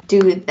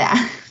do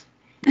that?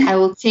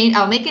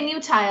 I'll make a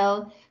new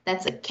tile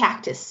that's a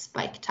cactus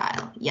spike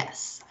tile.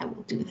 Yes, I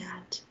will do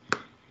that.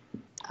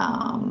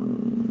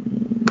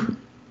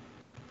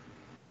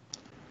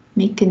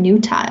 Make a new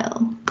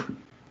tile.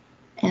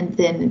 And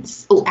then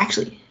it's,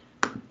 actually,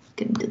 I'm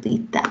going to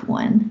delete that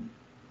one.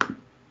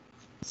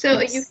 So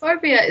a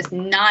euphorbia is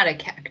not a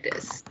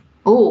cactus.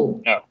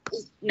 Oh. No.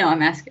 No,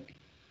 I'm asking.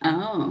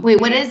 Oh.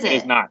 Wait, what is it? It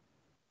is not.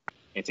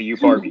 It's a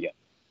euphorbia.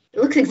 It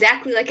looks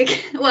exactly like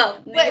a, well.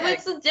 Wait,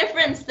 what's the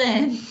difference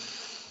then?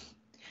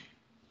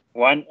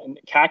 One,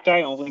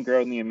 cacti only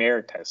grow in the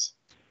Americas.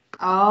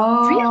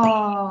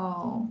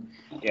 Oh.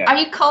 Really? Yeah. Are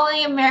you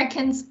calling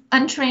Americans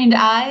untrained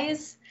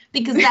eyes?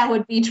 Because that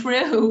would be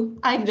true.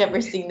 I've never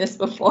seen this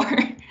before.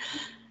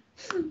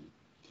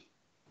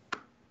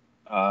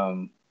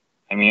 I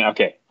mean,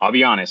 okay, I'll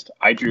be honest.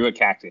 I drew a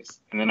cactus,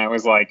 and then I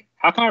was like,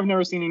 how come I've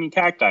never seen any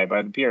cacti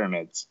by the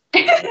pyramids?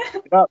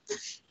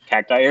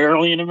 Cacti are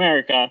only in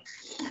America.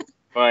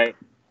 But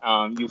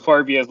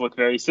euphorbias look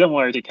very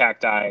similar to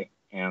cacti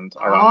and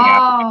are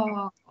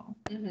on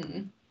the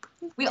African.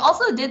 We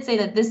also did say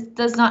that this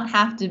does not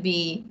have to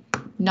be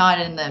not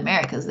in the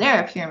Americas. There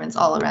are pyramids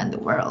all around the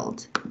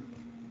world.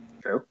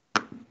 True.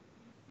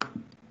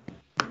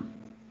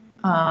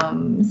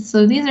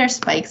 So these are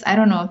spikes. I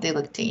don't know if they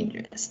look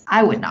dangerous.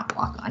 I would not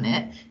walk on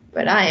it,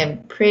 but I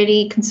am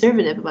pretty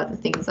conservative about the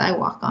things I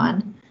walk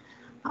on.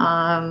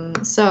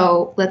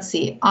 So let's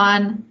see.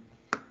 On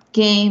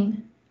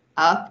game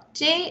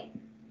update.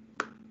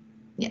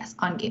 Yes,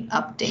 on game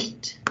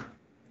update.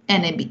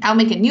 Enemy. I'll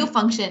make a new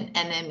function,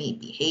 enemy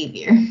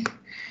behavior.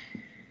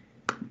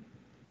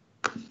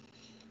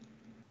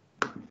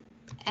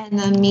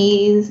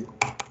 Enemies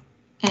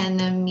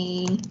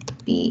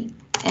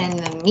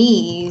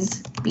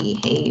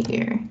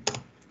behavior.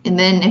 And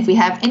then if we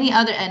have any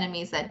other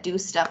enemies that do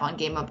stuff on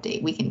game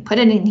update, we can put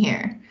it in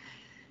here.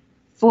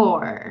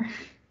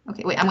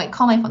 Okay, wait, I'm going to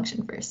call my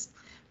function first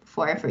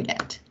before I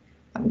forget.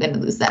 I'm going to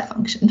lose that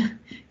function.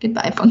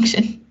 Goodbye,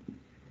 function.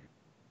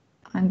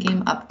 On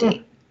game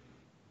update.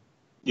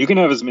 You can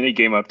have as many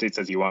game updates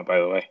as you want, by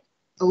the way.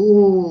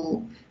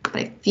 Ooh, but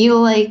I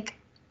feel like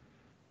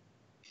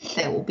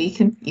that will be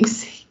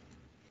confusing.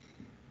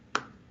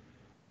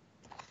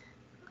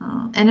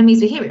 Enemies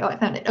behavior. Oh, I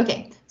found it.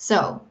 Okay,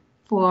 so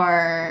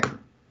for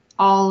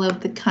all of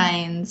the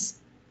kinds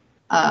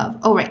of,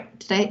 oh right,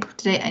 did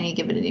I need to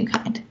give it a new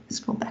kind.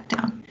 Scroll back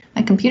down.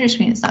 My computer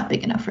screen is not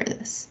big enough for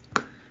this.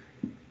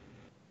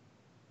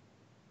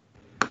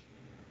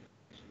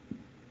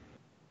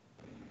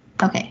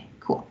 Okay,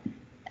 cool.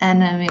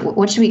 Enemy,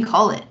 what should we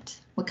call it?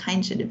 What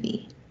kind should it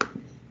be?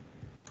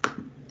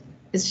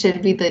 Should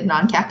it be the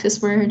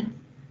non-cactus word?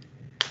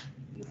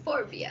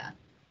 Euphorbia.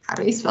 How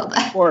do we spell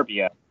that?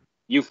 Euphorbia.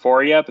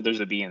 Euphoria, but there's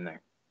a B in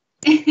there.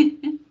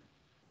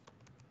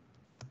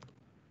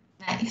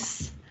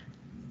 Nice.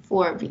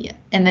 4 via.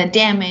 And the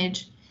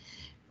damage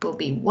will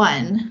be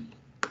 1.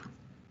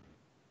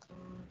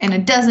 And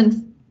it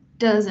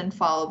doesn't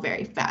follow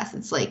very fast.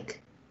 It's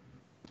like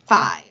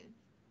 5.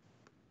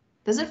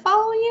 Does it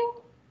follow you?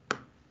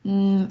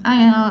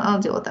 I'll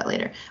deal with that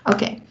later.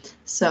 Okay,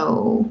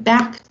 so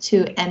back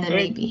to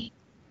enemy B.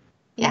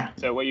 Yeah.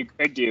 So what you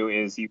could do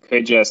is you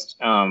could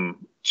just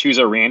choose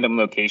a random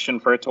location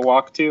for it to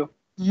walk to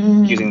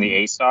using the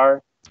A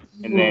star,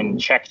 and then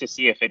check to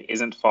see if it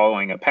isn't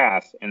following a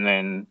path. And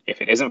then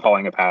if it isn't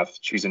following a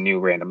path, choose a new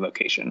random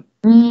location.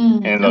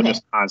 And they'll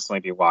just constantly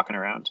be walking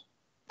around.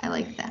 I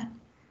like that.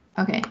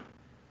 Okay.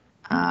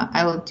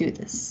 I will do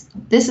this.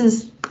 This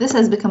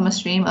has become a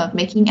stream of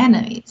making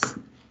enemies,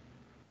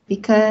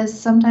 because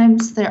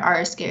sometimes there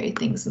are scary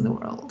things in the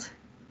world,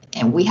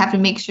 and we have to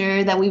make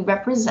sure that we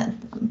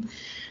represent them.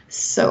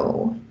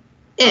 So,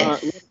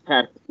 if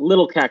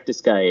little cactus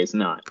guy is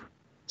not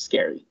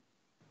scary,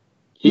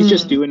 he's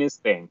just doing his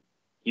thing.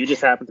 You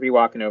just happen to be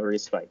walking over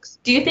his spikes.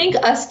 Do you think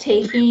us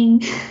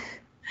taking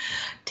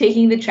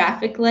the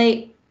traffic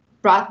light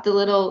brought the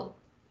little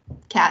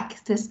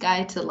cactus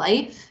guy to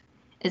life?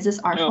 Is this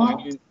our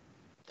fault? I mean,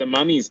 the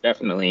mummies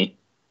definitely.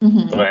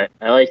 But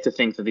I like to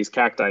think that these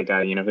cacti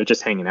guys, they're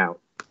just hanging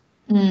out.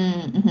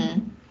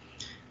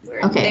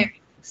 Okay.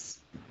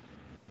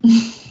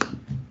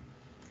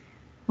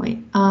 Wait.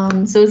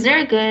 So is there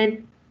a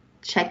good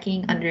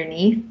checking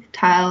underneath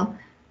tile?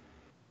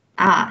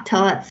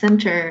 Tile at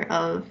center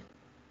of,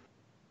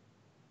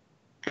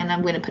 and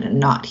I'm going to put a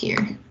knot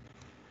here.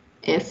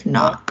 If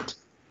not,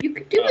 you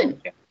could do it.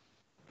 Yeah.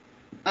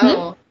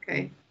 Oh,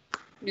 okay.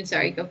 I'm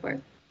sorry. Go for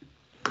it.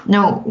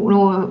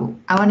 No.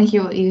 I want to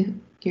hear what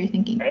you're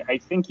thinking. I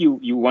think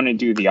you want to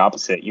do the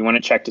opposite. You want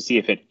to check to see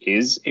if it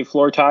is a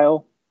floor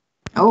tile.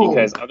 Oh.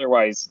 Because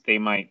otherwise they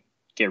might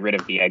get rid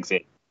of the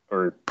exit.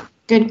 Or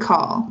good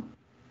call.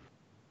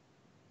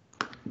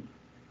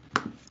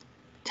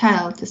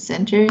 Tile at the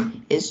center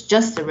is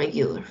just a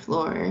regular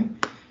floor.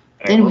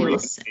 Then we will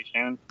say,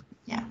 Shannon?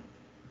 Yeah.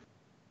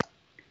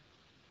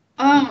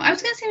 I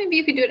was gonna say maybe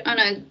you could do it on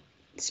a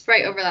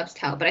sprite overlaps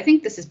tile, but I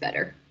think this is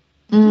better.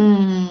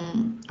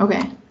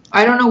 Okay.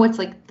 I don't know what's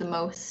like the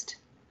most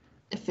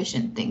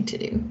efficient thing to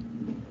do.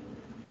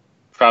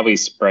 Probably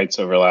sprites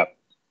overlap.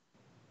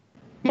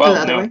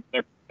 Well, no,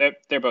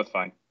 they're both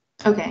fine.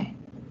 Okay.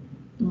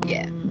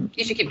 Yeah,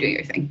 you should keep doing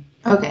your thing.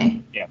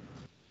 Okay. Yeah.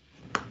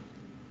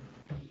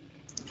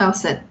 I'll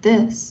set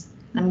this.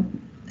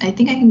 I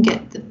think I can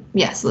get the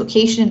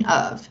location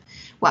of.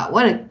 Wow,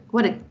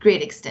 what a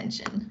great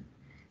extension.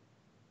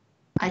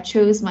 I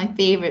chose my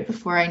favorite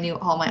before I knew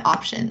all my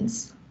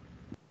options.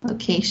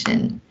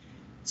 Location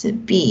to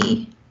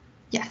be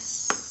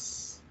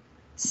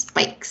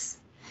spikes.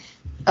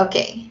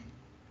 Okay,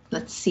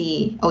 let's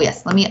see. Oh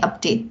yes, let me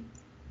update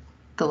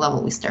the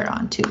level we start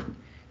on to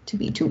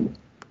be 2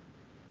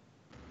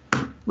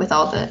 with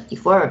all the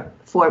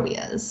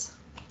euphoribas.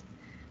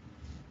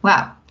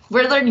 Wow,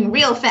 we're learning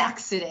real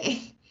facts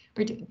today.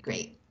 We're doing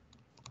great.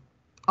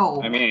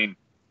 Oh, I mean,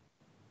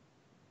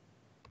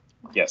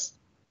 yes.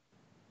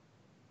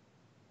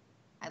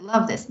 I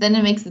love this. Then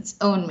it makes its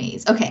own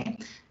maze. Okay,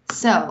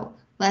 so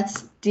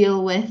let's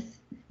deal with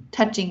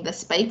touching the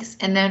spikes,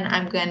 and then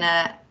I'm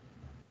gonna,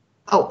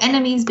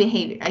 enemies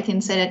behavior. I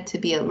can set it to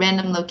be a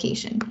random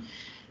location.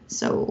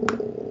 So,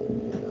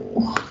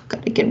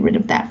 gotta get rid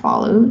of that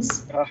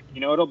follows.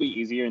 It'll be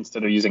easier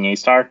instead of using A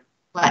star.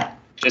 What?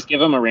 Just give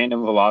them a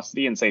random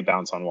velocity and say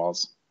bounce on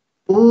walls.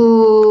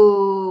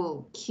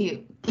 Ooh,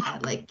 cute. I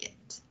like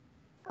it.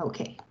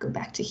 Okay, go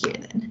back to here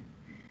then.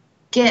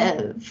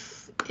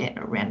 Give it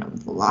a random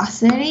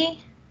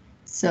velocity.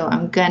 So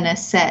I'm gonna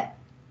set,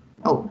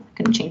 I'm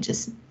gonna change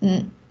this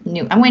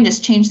new. I'm going to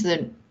just change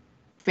the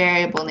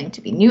variable name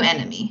to be new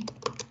enemy.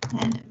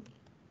 Enemy.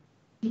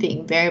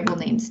 Keeping variable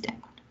names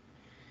down.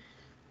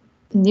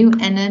 New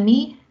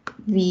enemy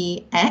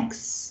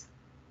VX.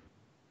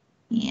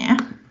 Yeah.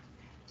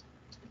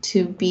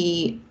 To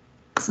be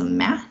some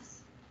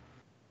math.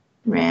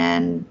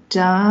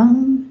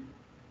 Random.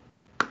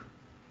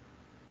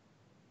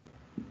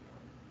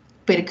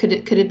 But could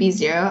it be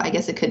 0? I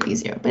guess it could be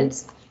 0, but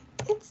it's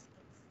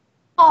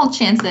all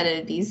chance that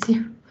it'd be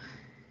 0.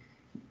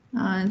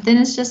 Then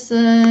it's just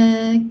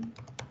a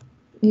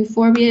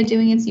euphorbia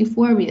doing its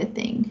euphorbia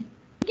thing.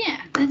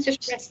 Yeah, that's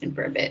just resting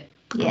for a bit.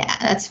 Yeah,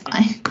 that's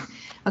fine.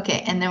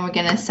 Okay, and then we're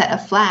gonna set a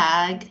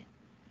flag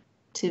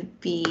to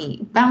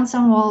be bounce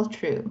on wall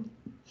true.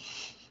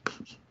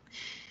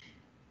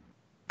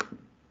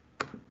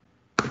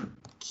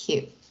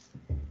 Cute.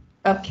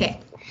 Okay,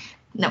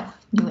 no,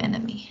 new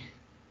enemy.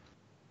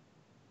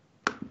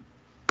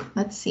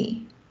 Let's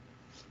see.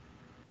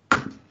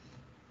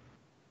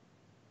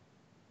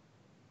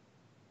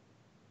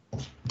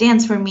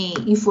 Dance for me,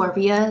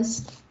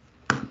 euphorbias.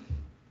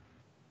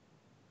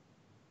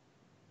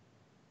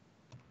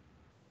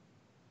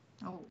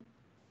 Oh.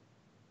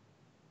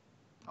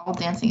 All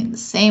dancing in the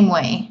same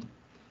way.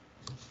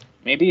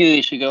 Maybe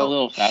they should go a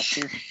little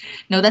faster.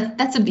 No,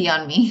 that's a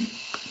beyond me.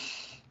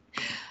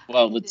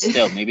 Well, but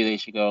still, maybe they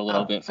should go a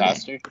little bit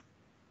faster. Okay.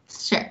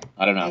 Sure.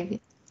 I don't know.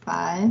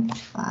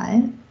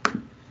 5,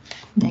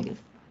 negative.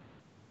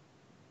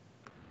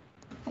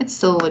 It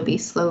still would be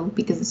slow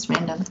because it's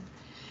random.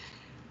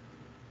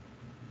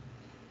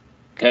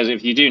 Because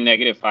if you do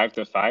 -5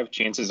 to 5,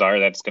 chances are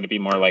that's going to be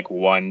more like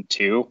 1,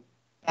 2.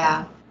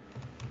 Yeah.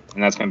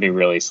 And that's going to be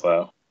really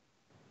slow.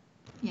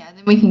 Yeah,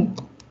 then we can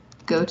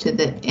go to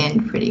the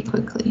end pretty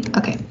quickly.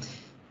 Okay.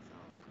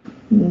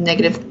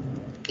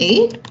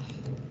 -8.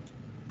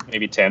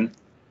 Maybe 10.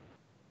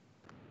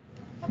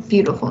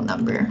 Beautiful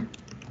number.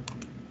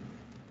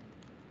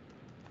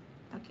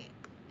 Okay.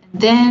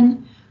 And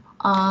then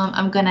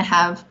I'm going to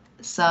have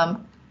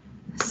some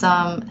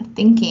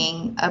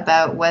thinking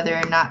about whether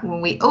or not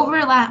when we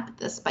overlap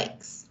the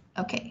spikes.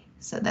 Okay,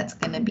 so that's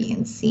going to be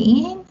in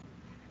scene.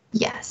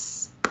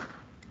 Yes.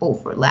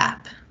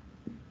 Overlap.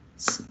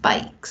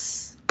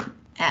 Spikes.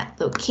 At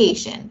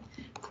location.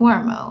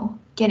 Formo.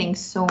 Getting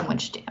so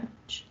much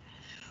damage.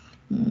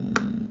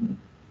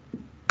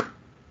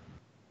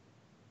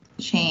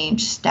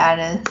 Change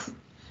status.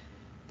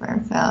 Bar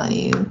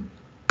value.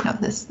 No,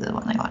 this is the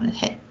one I want to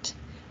hit.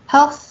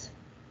 Health.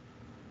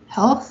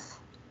 Health.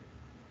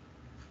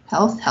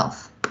 Health,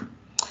 health,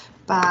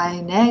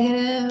 by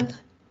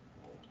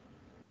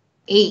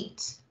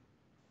 -8.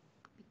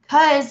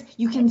 Because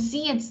you can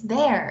see it's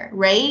there,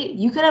 right?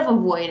 You could have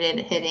avoided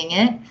hitting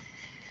it.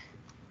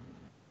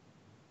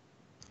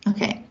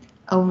 Okay,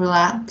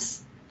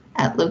 overlaps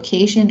at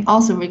location.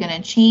 Also, we're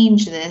going to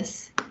change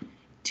this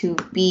to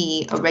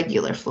be a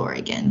regular floor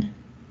again.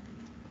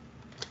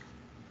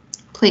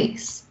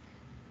 Place.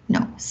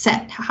 No,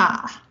 set,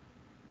 haha.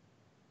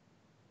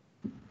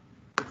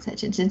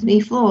 Set it to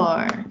be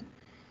floor.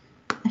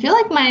 I feel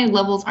like my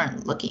levels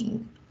aren't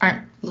looking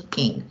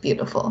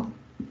beautiful.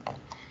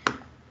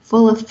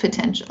 Full of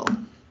potential.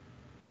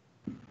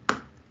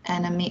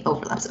 Enemy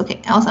overlaps.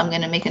 Okay, also I'm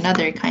gonna make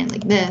another kind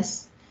like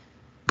this.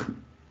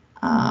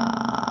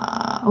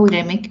 Oh, did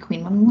I make a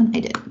Queen Mummy one? I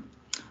did.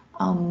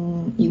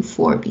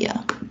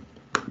 Euphorbia.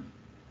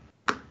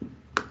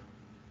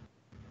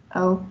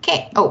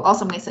 Okay. Oh,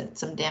 also I'm gonna set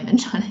some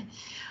damage on it.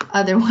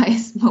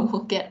 Otherwise,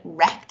 we'll get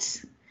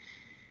wrecked.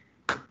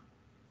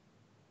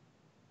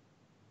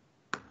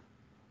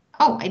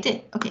 Oh, I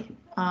did. Okay.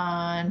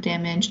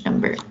 Damage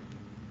number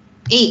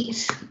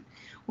 8.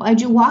 Why'd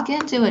you walk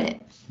into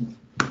it?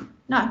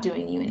 Not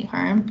doing you any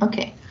harm.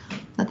 Okay.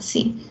 Let's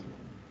see.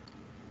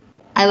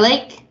 I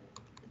like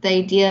the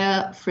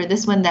idea for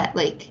this one that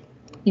like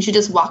you should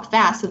just walk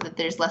fast so that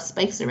there's less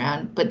spikes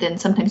around, but then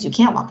sometimes you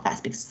can't walk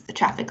fast because of the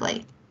traffic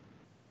light.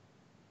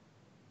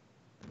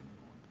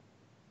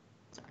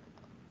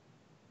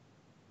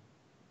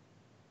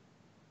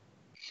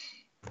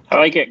 I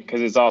like it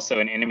because it's also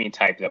an enemy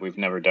type that we've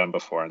never done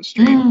before on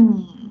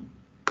stream.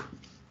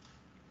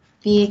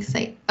 Be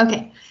excited.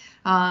 Okay.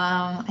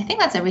 I think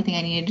that's everything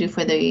I need to do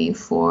for the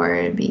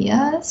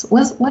euphoribas.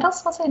 What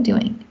else was I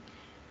doing?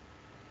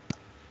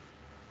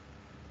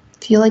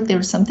 I feel like there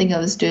was something I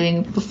was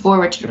doing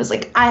before Richard was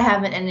like, I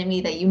have an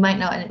enemy that you might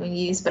not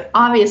use, but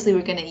obviously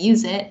we're going to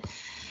use it.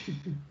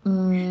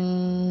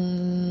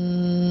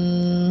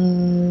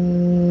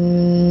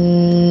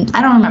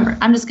 I don't remember.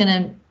 I'm just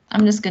gonna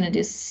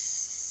do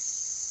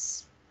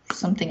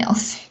something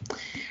else.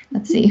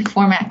 Let's see,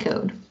 format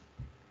code.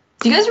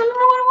 Do you guys remember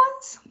what it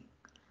was?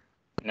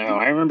 No,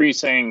 I remember you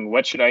saying,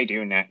 what should I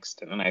do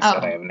next? And then I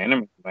said I have an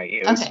enemy I might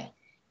use. Okay,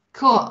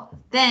 cool.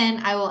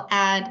 Then I will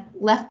add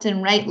left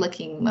and right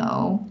looking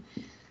mo.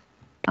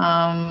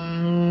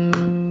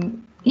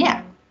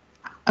 Yeah.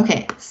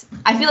 Okay,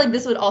 I feel like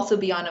this would also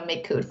be on a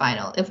MakeCode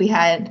final if we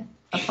had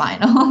a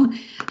final.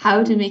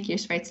 How to make your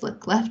sprites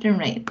look left and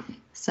right.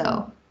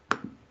 So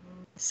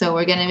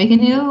we're gonna make a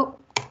new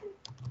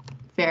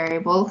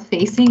variable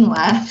facing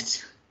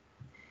left.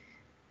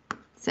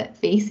 Set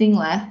facing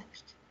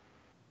left.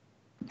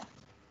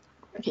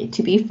 Okay,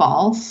 to be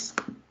false.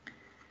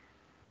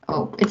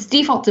 Oh, it's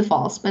default to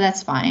false, but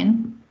that's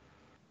fine.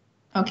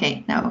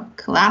 Okay, now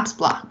collapse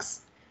blocks.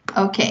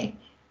 Okay,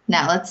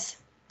 now let's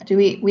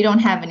we don't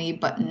have any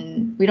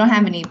button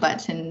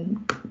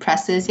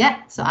presses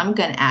yet, so I'm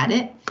gonna add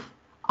it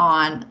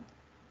on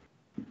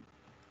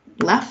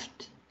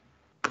left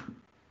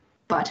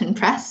button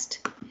pressed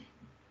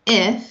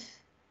if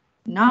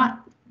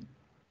not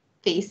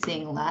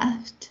facing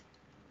left.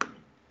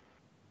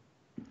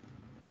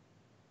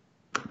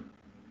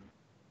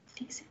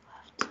 Facing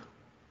left.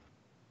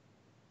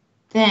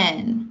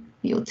 Then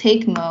you'll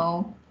take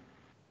mo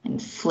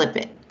and flip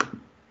it.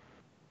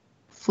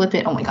 Flip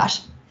it, oh my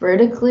gosh,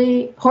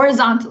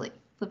 horizontally.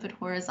 Flip it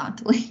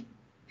horizontally.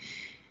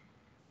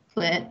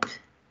 Flip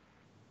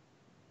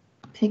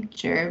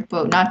picture,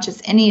 but not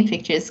just any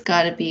picture, it's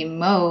gotta be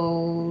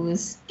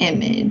Mo's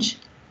image.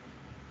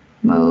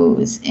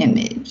 Mo's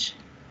image.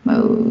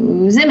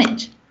 Mo's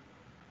image.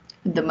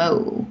 The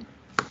Mo.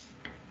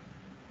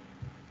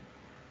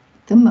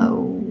 The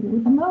Mo.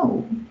 The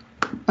Mo.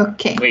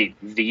 Okay. Wait,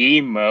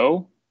 the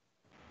Mo?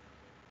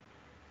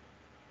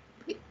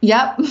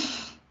 Yep.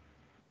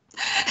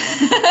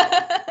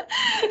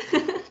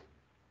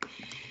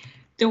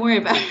 Don't worry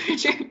about it,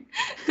 Richard.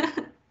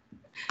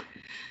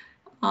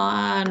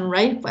 On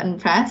right button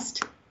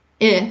pressed,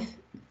 if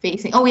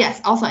facing, oh yes,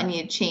 also I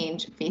need to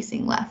change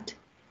facing left.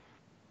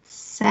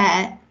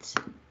 Set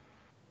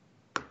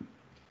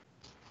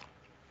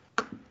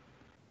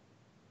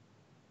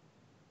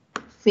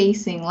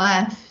facing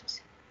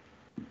left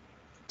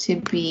to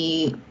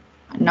be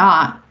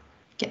not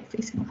get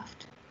facing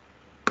left.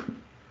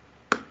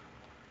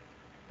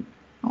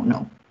 Oh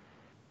no.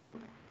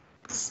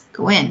 Let's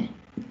go in.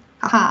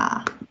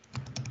 Haha.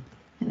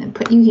 And then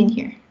put you in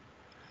here.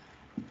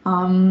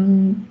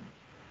 I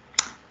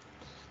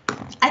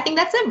think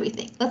that's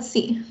everything. Let's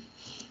see.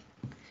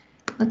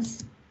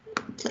 Let's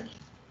play.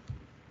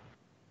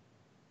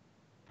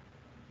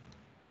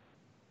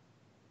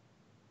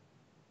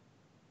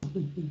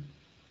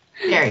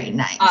 Very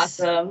nice.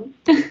 Awesome.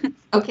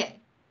 Okay.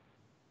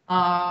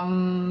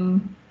 I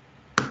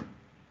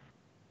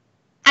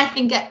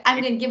think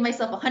I'm going to give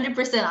myself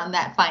 100% on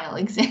that final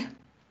exam.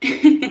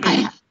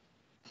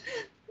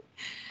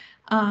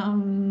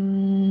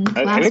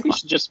 I think we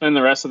should just spend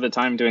the rest of the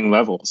time doing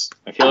levels.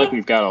 I feel like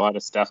we've got a lot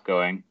of stuff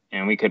going,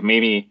 and we could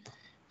maybe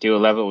do a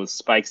level with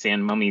spikes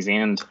and mummies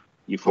and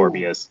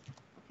euphorbias.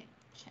 Okay,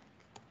 check.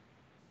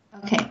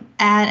 Okay,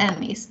 add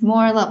enemies,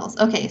 more levels.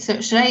 Okay, so do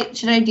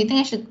you think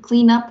I should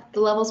clean up the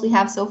levels we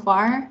have so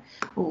far?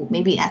 Oh,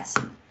 maybe add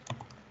some.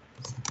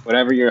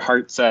 Whatever your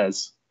heart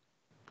says.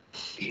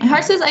 My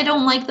heart says I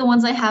don't like the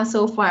ones I have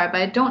so far,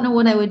 but I don't know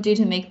what I would do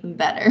to make them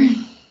better.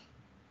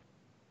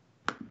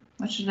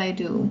 What should I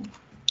do?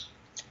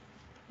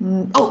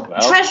 Oh,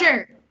 well,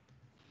 treasure!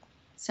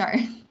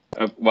 Sorry.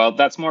 Well,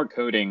 that's more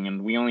coding,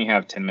 and we only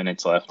have 10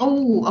 minutes left.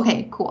 Oh,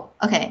 okay, cool.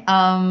 Okay,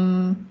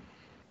 I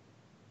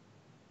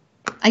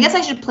guess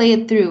I should play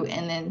it through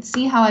and then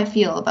see how I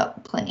feel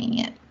about playing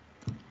it.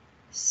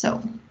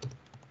 So,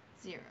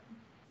 0.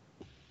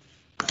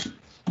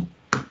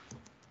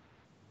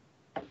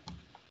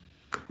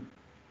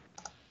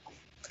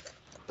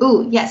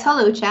 Oh, yes,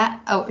 hello, chat.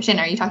 Oh,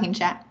 Shannon, are you talking to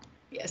chat?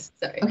 Yes,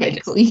 sorry. Okay,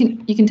 cool.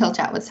 You can tell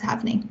chat what's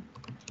happening.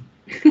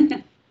 What did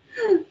I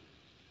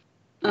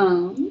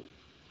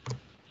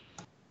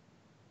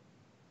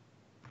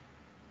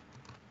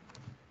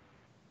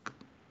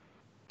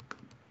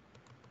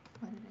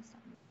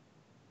stop?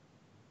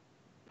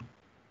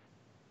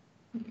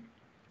 Weird.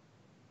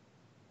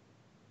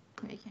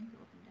 Wait, I can't go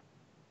up and down.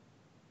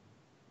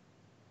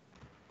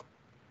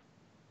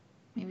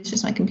 Maybe it's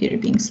just my computer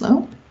being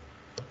slow.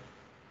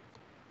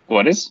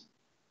 What is?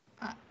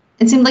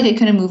 It seemed like I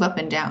couldn't move up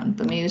and down,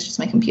 but maybe it's just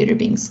my computer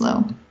being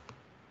slow.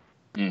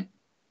 Mm.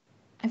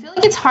 I feel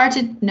like it's hard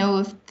to know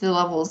if the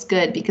level is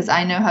good because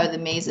I know how the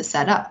maze is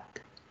set up.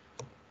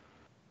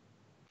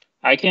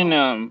 I can,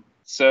 oh,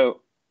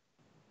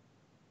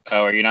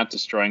 are you not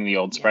destroying the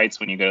old sprites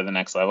when you go to the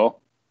next level?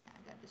 Yeah, I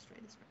gotta destroy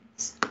the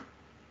sprites.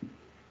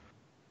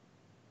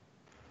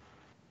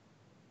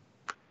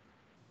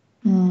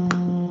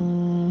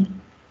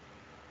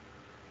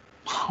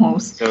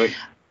 So,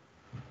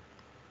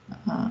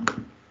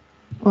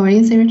 what were you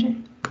gonna say, Richard?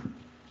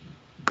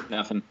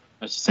 Nothing.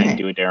 I was just saying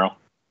do a Daryl,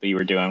 but you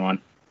were doing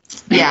one.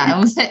 Yeah, I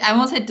almost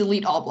had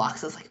delete all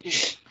blocks. I was like, ooh.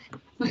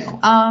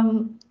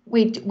 No.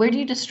 Wait, where do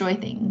you destroy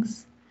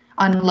things?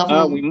 On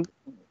level?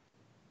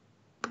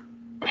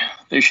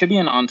 There should be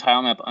an on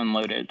tile map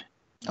unloaded.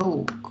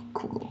 Oh,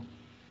 cool.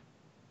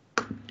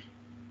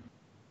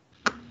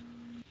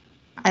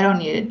 I don't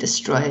need to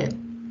destroy it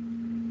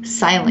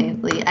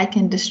silently. I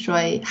can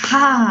destroy.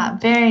 Ha!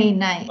 Very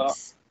nice. Well,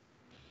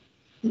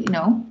 you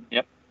know?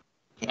 Yep.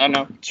 Oh,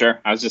 no,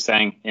 sure. I was just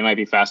saying it might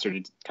be faster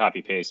to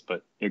copy paste,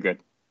 but you're good.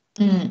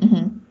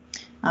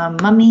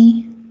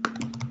 Mummy.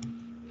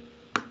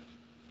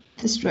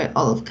 Destroy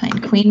all of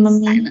kind. Queen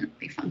mummy.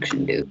 Silently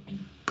function do.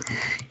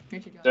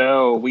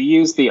 So we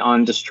use the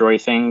on destroy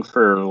thing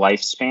for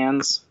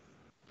lifespans.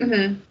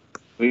 Mm-hmm.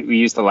 We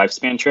use the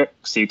lifespan trick,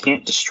 so you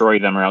can't destroy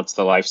them or else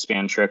the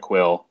lifespan trick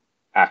will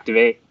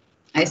activate.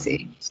 I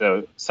see.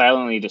 So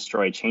silently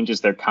destroy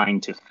changes their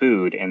kind to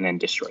food and then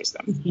destroys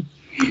them.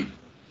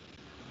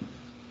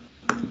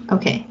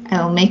 Okay,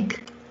 I'll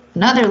make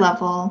another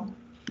level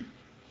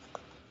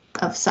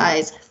of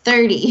size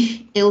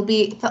 30. It'll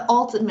be the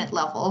ultimate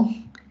level.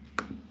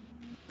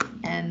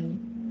 And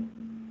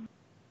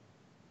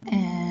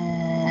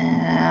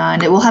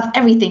it will have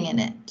everything in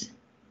it.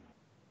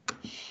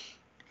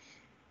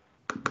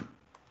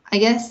 I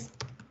guess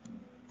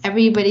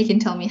everybody can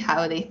tell me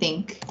how they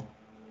think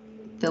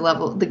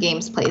the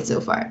game's played so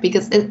far,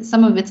 because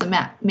some of it's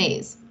a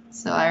maze,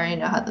 so I already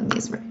know how the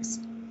maze works.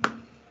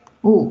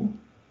 Ooh,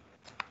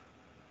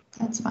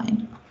 that's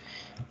fine.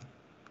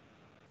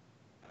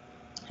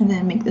 And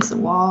then make this a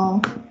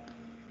wall,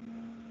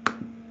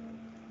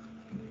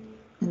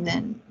 and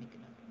then make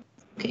another.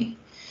 Okay.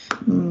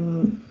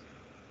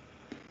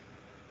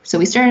 So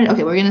we started.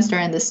 Okay, we're gonna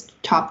start in this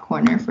top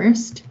corner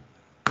first,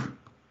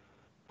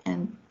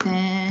 and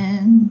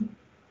then.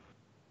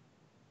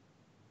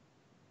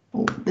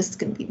 Oh, this is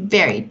going to be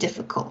very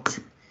difficult.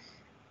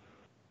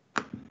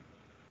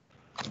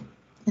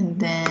 And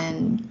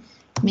then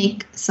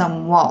make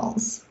some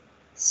walls.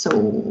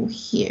 So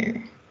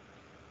here,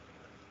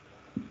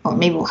 or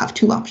maybe we'll have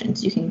two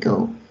options. You can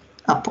go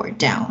up or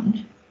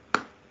down.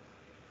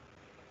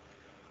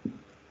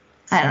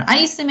 I don't know. I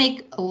used to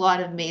make a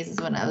lot of mazes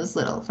when I was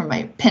little for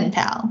my pen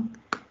pal,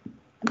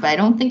 but I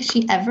don't think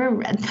she ever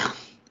read them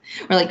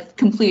or like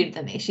completed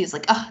the maze. She's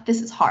like, oh,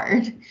 this is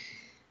hard.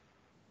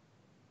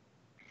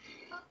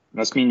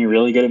 Must mean you're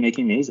really good at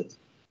making mazes.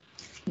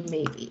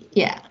 Maybe,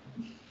 yeah.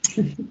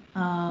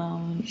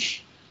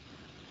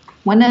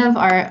 One of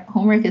our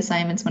homework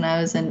assignments when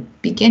I was in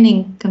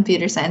beginning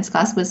computer science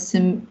class was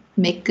to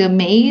make a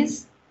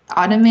maze,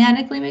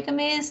 automatically make a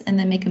maze, and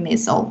then make a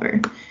maze solver,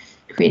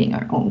 creating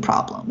our own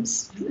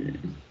problems.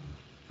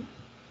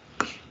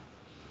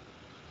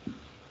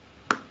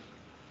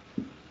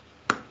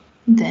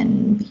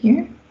 Then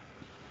here,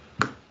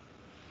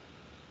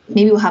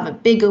 maybe we'll have a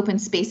big open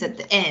space at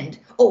the end.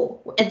 Oh,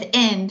 at the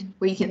end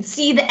where you can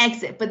see the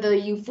exit, but the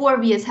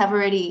euphoribas have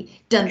already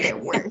done their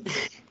work.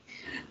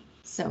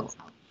 So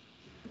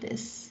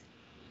this,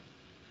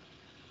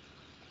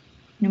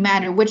 no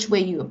matter which way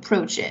you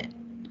approach it.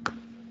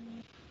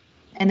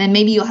 And then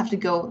maybe you'll have to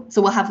go,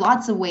 so we'll have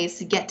lots of ways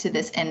to get to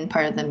this end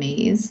part of the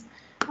maze.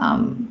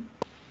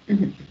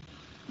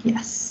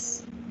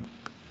 Yes.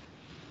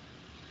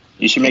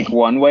 You should make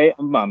one way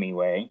a mummy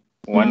way,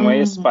 one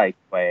way a spike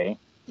way,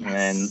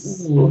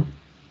 Yes. and then...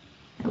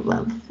 I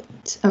love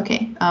it.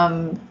 Okay,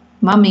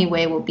 mummy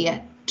way will be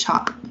at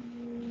top.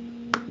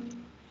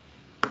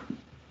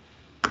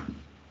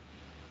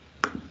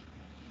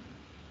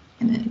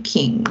 And then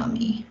king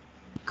mummy,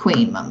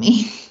 queen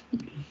mummy.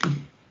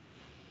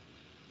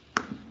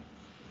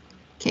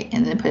 Okay,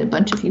 and then put a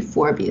bunch of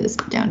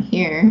euphorbias down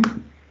here.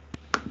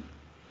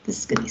 This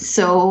is gonna be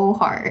so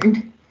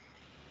hard.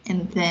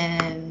 And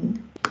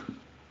then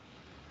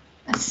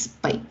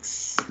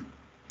spikes.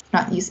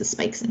 Not use the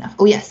spikes enough.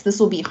 Oh yes, this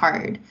will be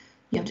hard.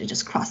 You have to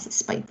just cross the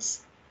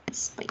spikes.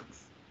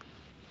 Spikes.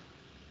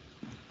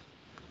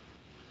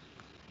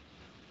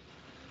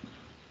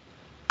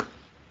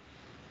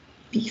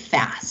 Be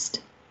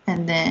fast.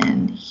 And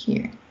then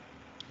here,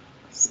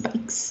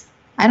 spikes.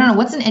 I don't know,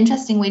 what's an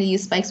interesting way to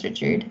use spikes,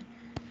 Richard?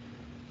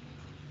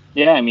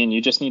 Yeah, I mean,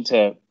 you just need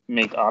to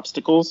make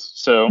obstacles.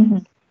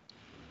 So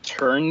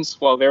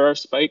turns while there are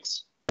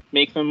spikes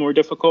make them more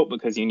difficult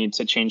because you need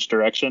to change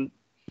direction.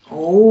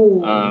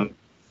 Oh.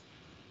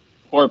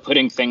 Or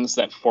putting things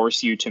that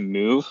force you to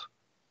move.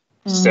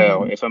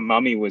 So if a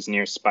mummy was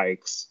near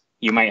spikes,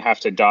 you might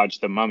have to dodge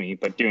the mummy,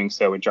 but doing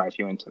so would drive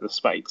you into the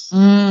spikes.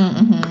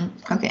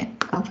 Okay,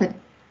 I'll put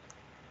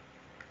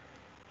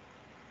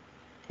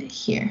it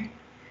here.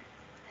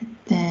 And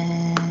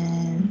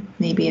then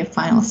maybe a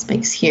final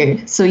spikes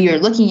here. So you're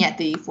looking at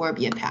the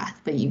euphorbia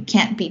path, but you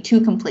can't be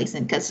too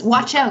complacent because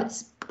watch out,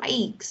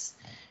 spikes.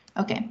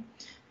 Okay,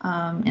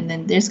 and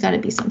then there's got to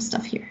be some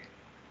stuff here.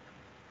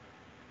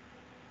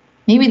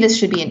 Maybe this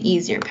should be an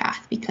easier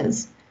path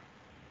because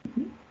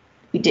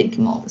we did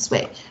come all this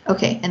way.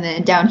 Okay, and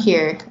then down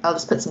here, I'll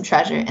just put some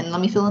treasure and let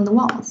me fill in the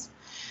walls.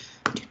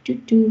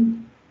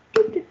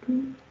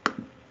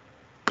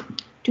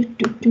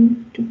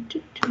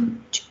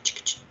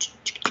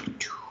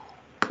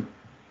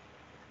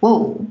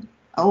 Whoa.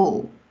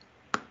 Oh.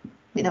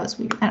 Wait, that was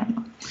weird. I don't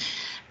know.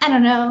 I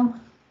don't know.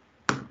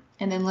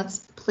 And then let's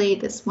play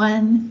this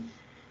one.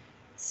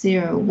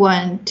 0,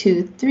 1,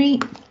 2, 3.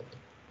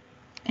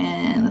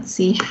 And let's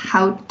see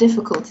how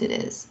difficult it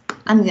is.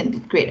 I'm going to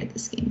be great at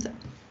this game, though.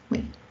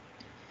 Wait.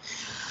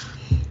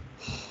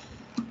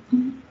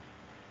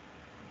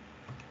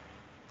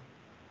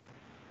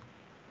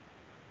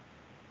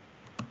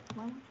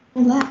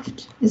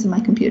 Left. Is it my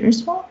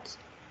computer's fault?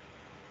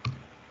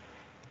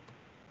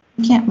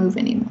 I can't move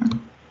anymore.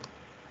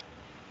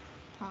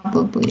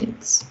 Probably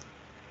it's.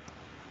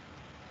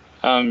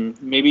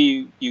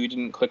 Maybe you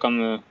didn't click on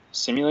the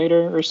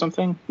simulator or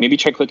something. Maybe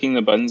try clicking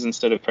the buttons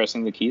instead of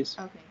pressing the keys.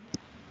 Okay.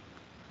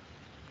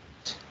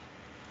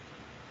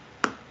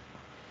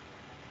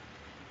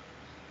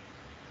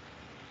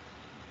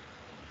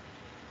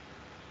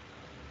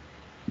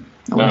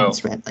 Oh,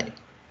 it's red light.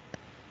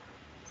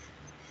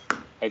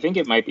 I think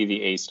it might be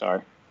the A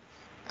star.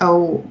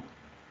 Oh,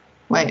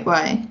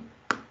 why?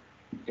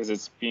 Because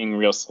it's being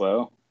real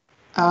slow.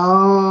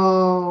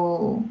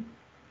 Oh.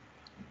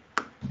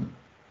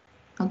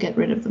 I'll get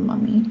rid of the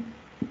mummy.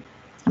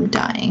 I'm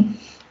dying.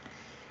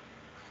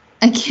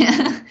 I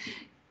can't.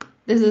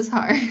 This is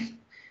hard.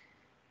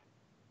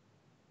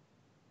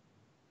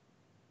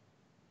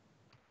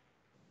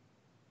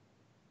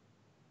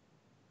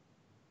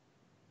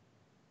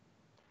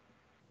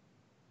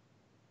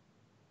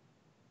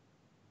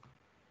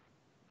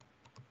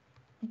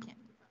 I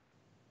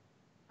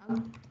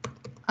can't.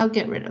 I'll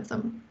get rid of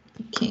them.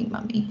 The king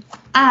mummy.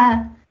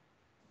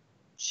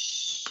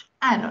 Shh.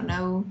 I don't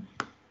know.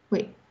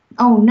 Wait.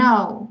 Oh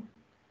no.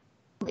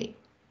 Wait.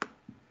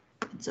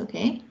 It's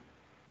okay.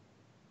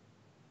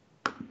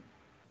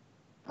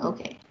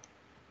 Okay.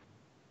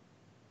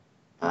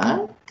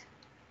 Fuck.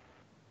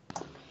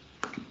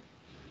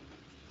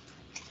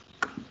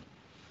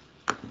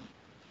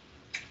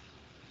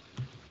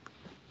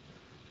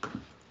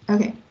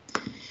 Okay.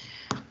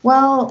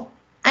 Well,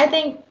 I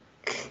think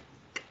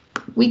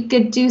we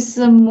could do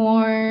some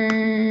more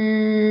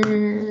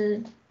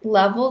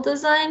level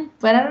design,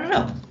 but I don't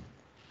know.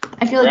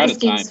 I feel We're like out this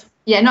of time. game's,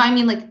 yeah, no, I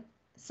mean like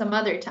some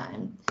other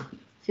time. I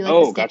feel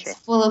like this game's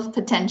full of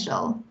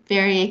potential.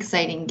 Very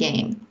exciting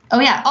game. Oh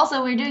yeah,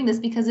 also we're doing this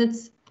because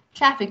it's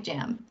traffic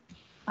jam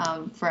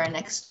for our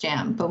next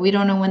jam, but we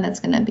don't know when that's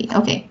gonna be.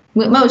 Okay,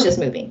 Mo's just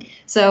moving.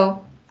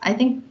 So I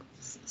think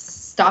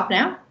stop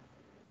now.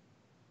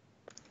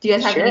 Do you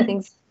guys have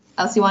anything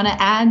else you want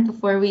to add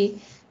before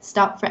we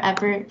stop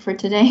forever for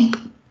today?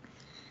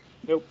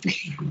 Nope.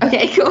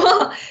 Okay,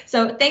 cool.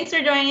 So thanks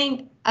for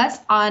joining us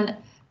on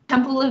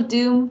Temple of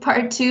Doom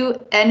Part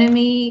 2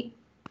 Enemy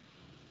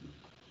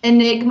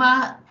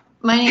Enigma.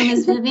 My name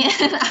is Vivian.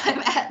 I'm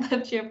at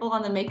Live Cheerful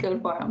on the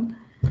MakeCode forum.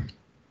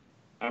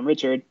 I'm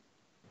Richard.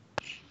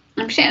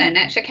 I'm Shannon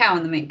at Shakao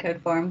on the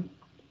MakeCode forum.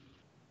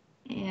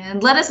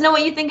 And let us know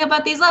what you think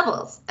about these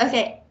levels.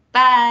 Okay,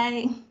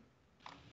 bye.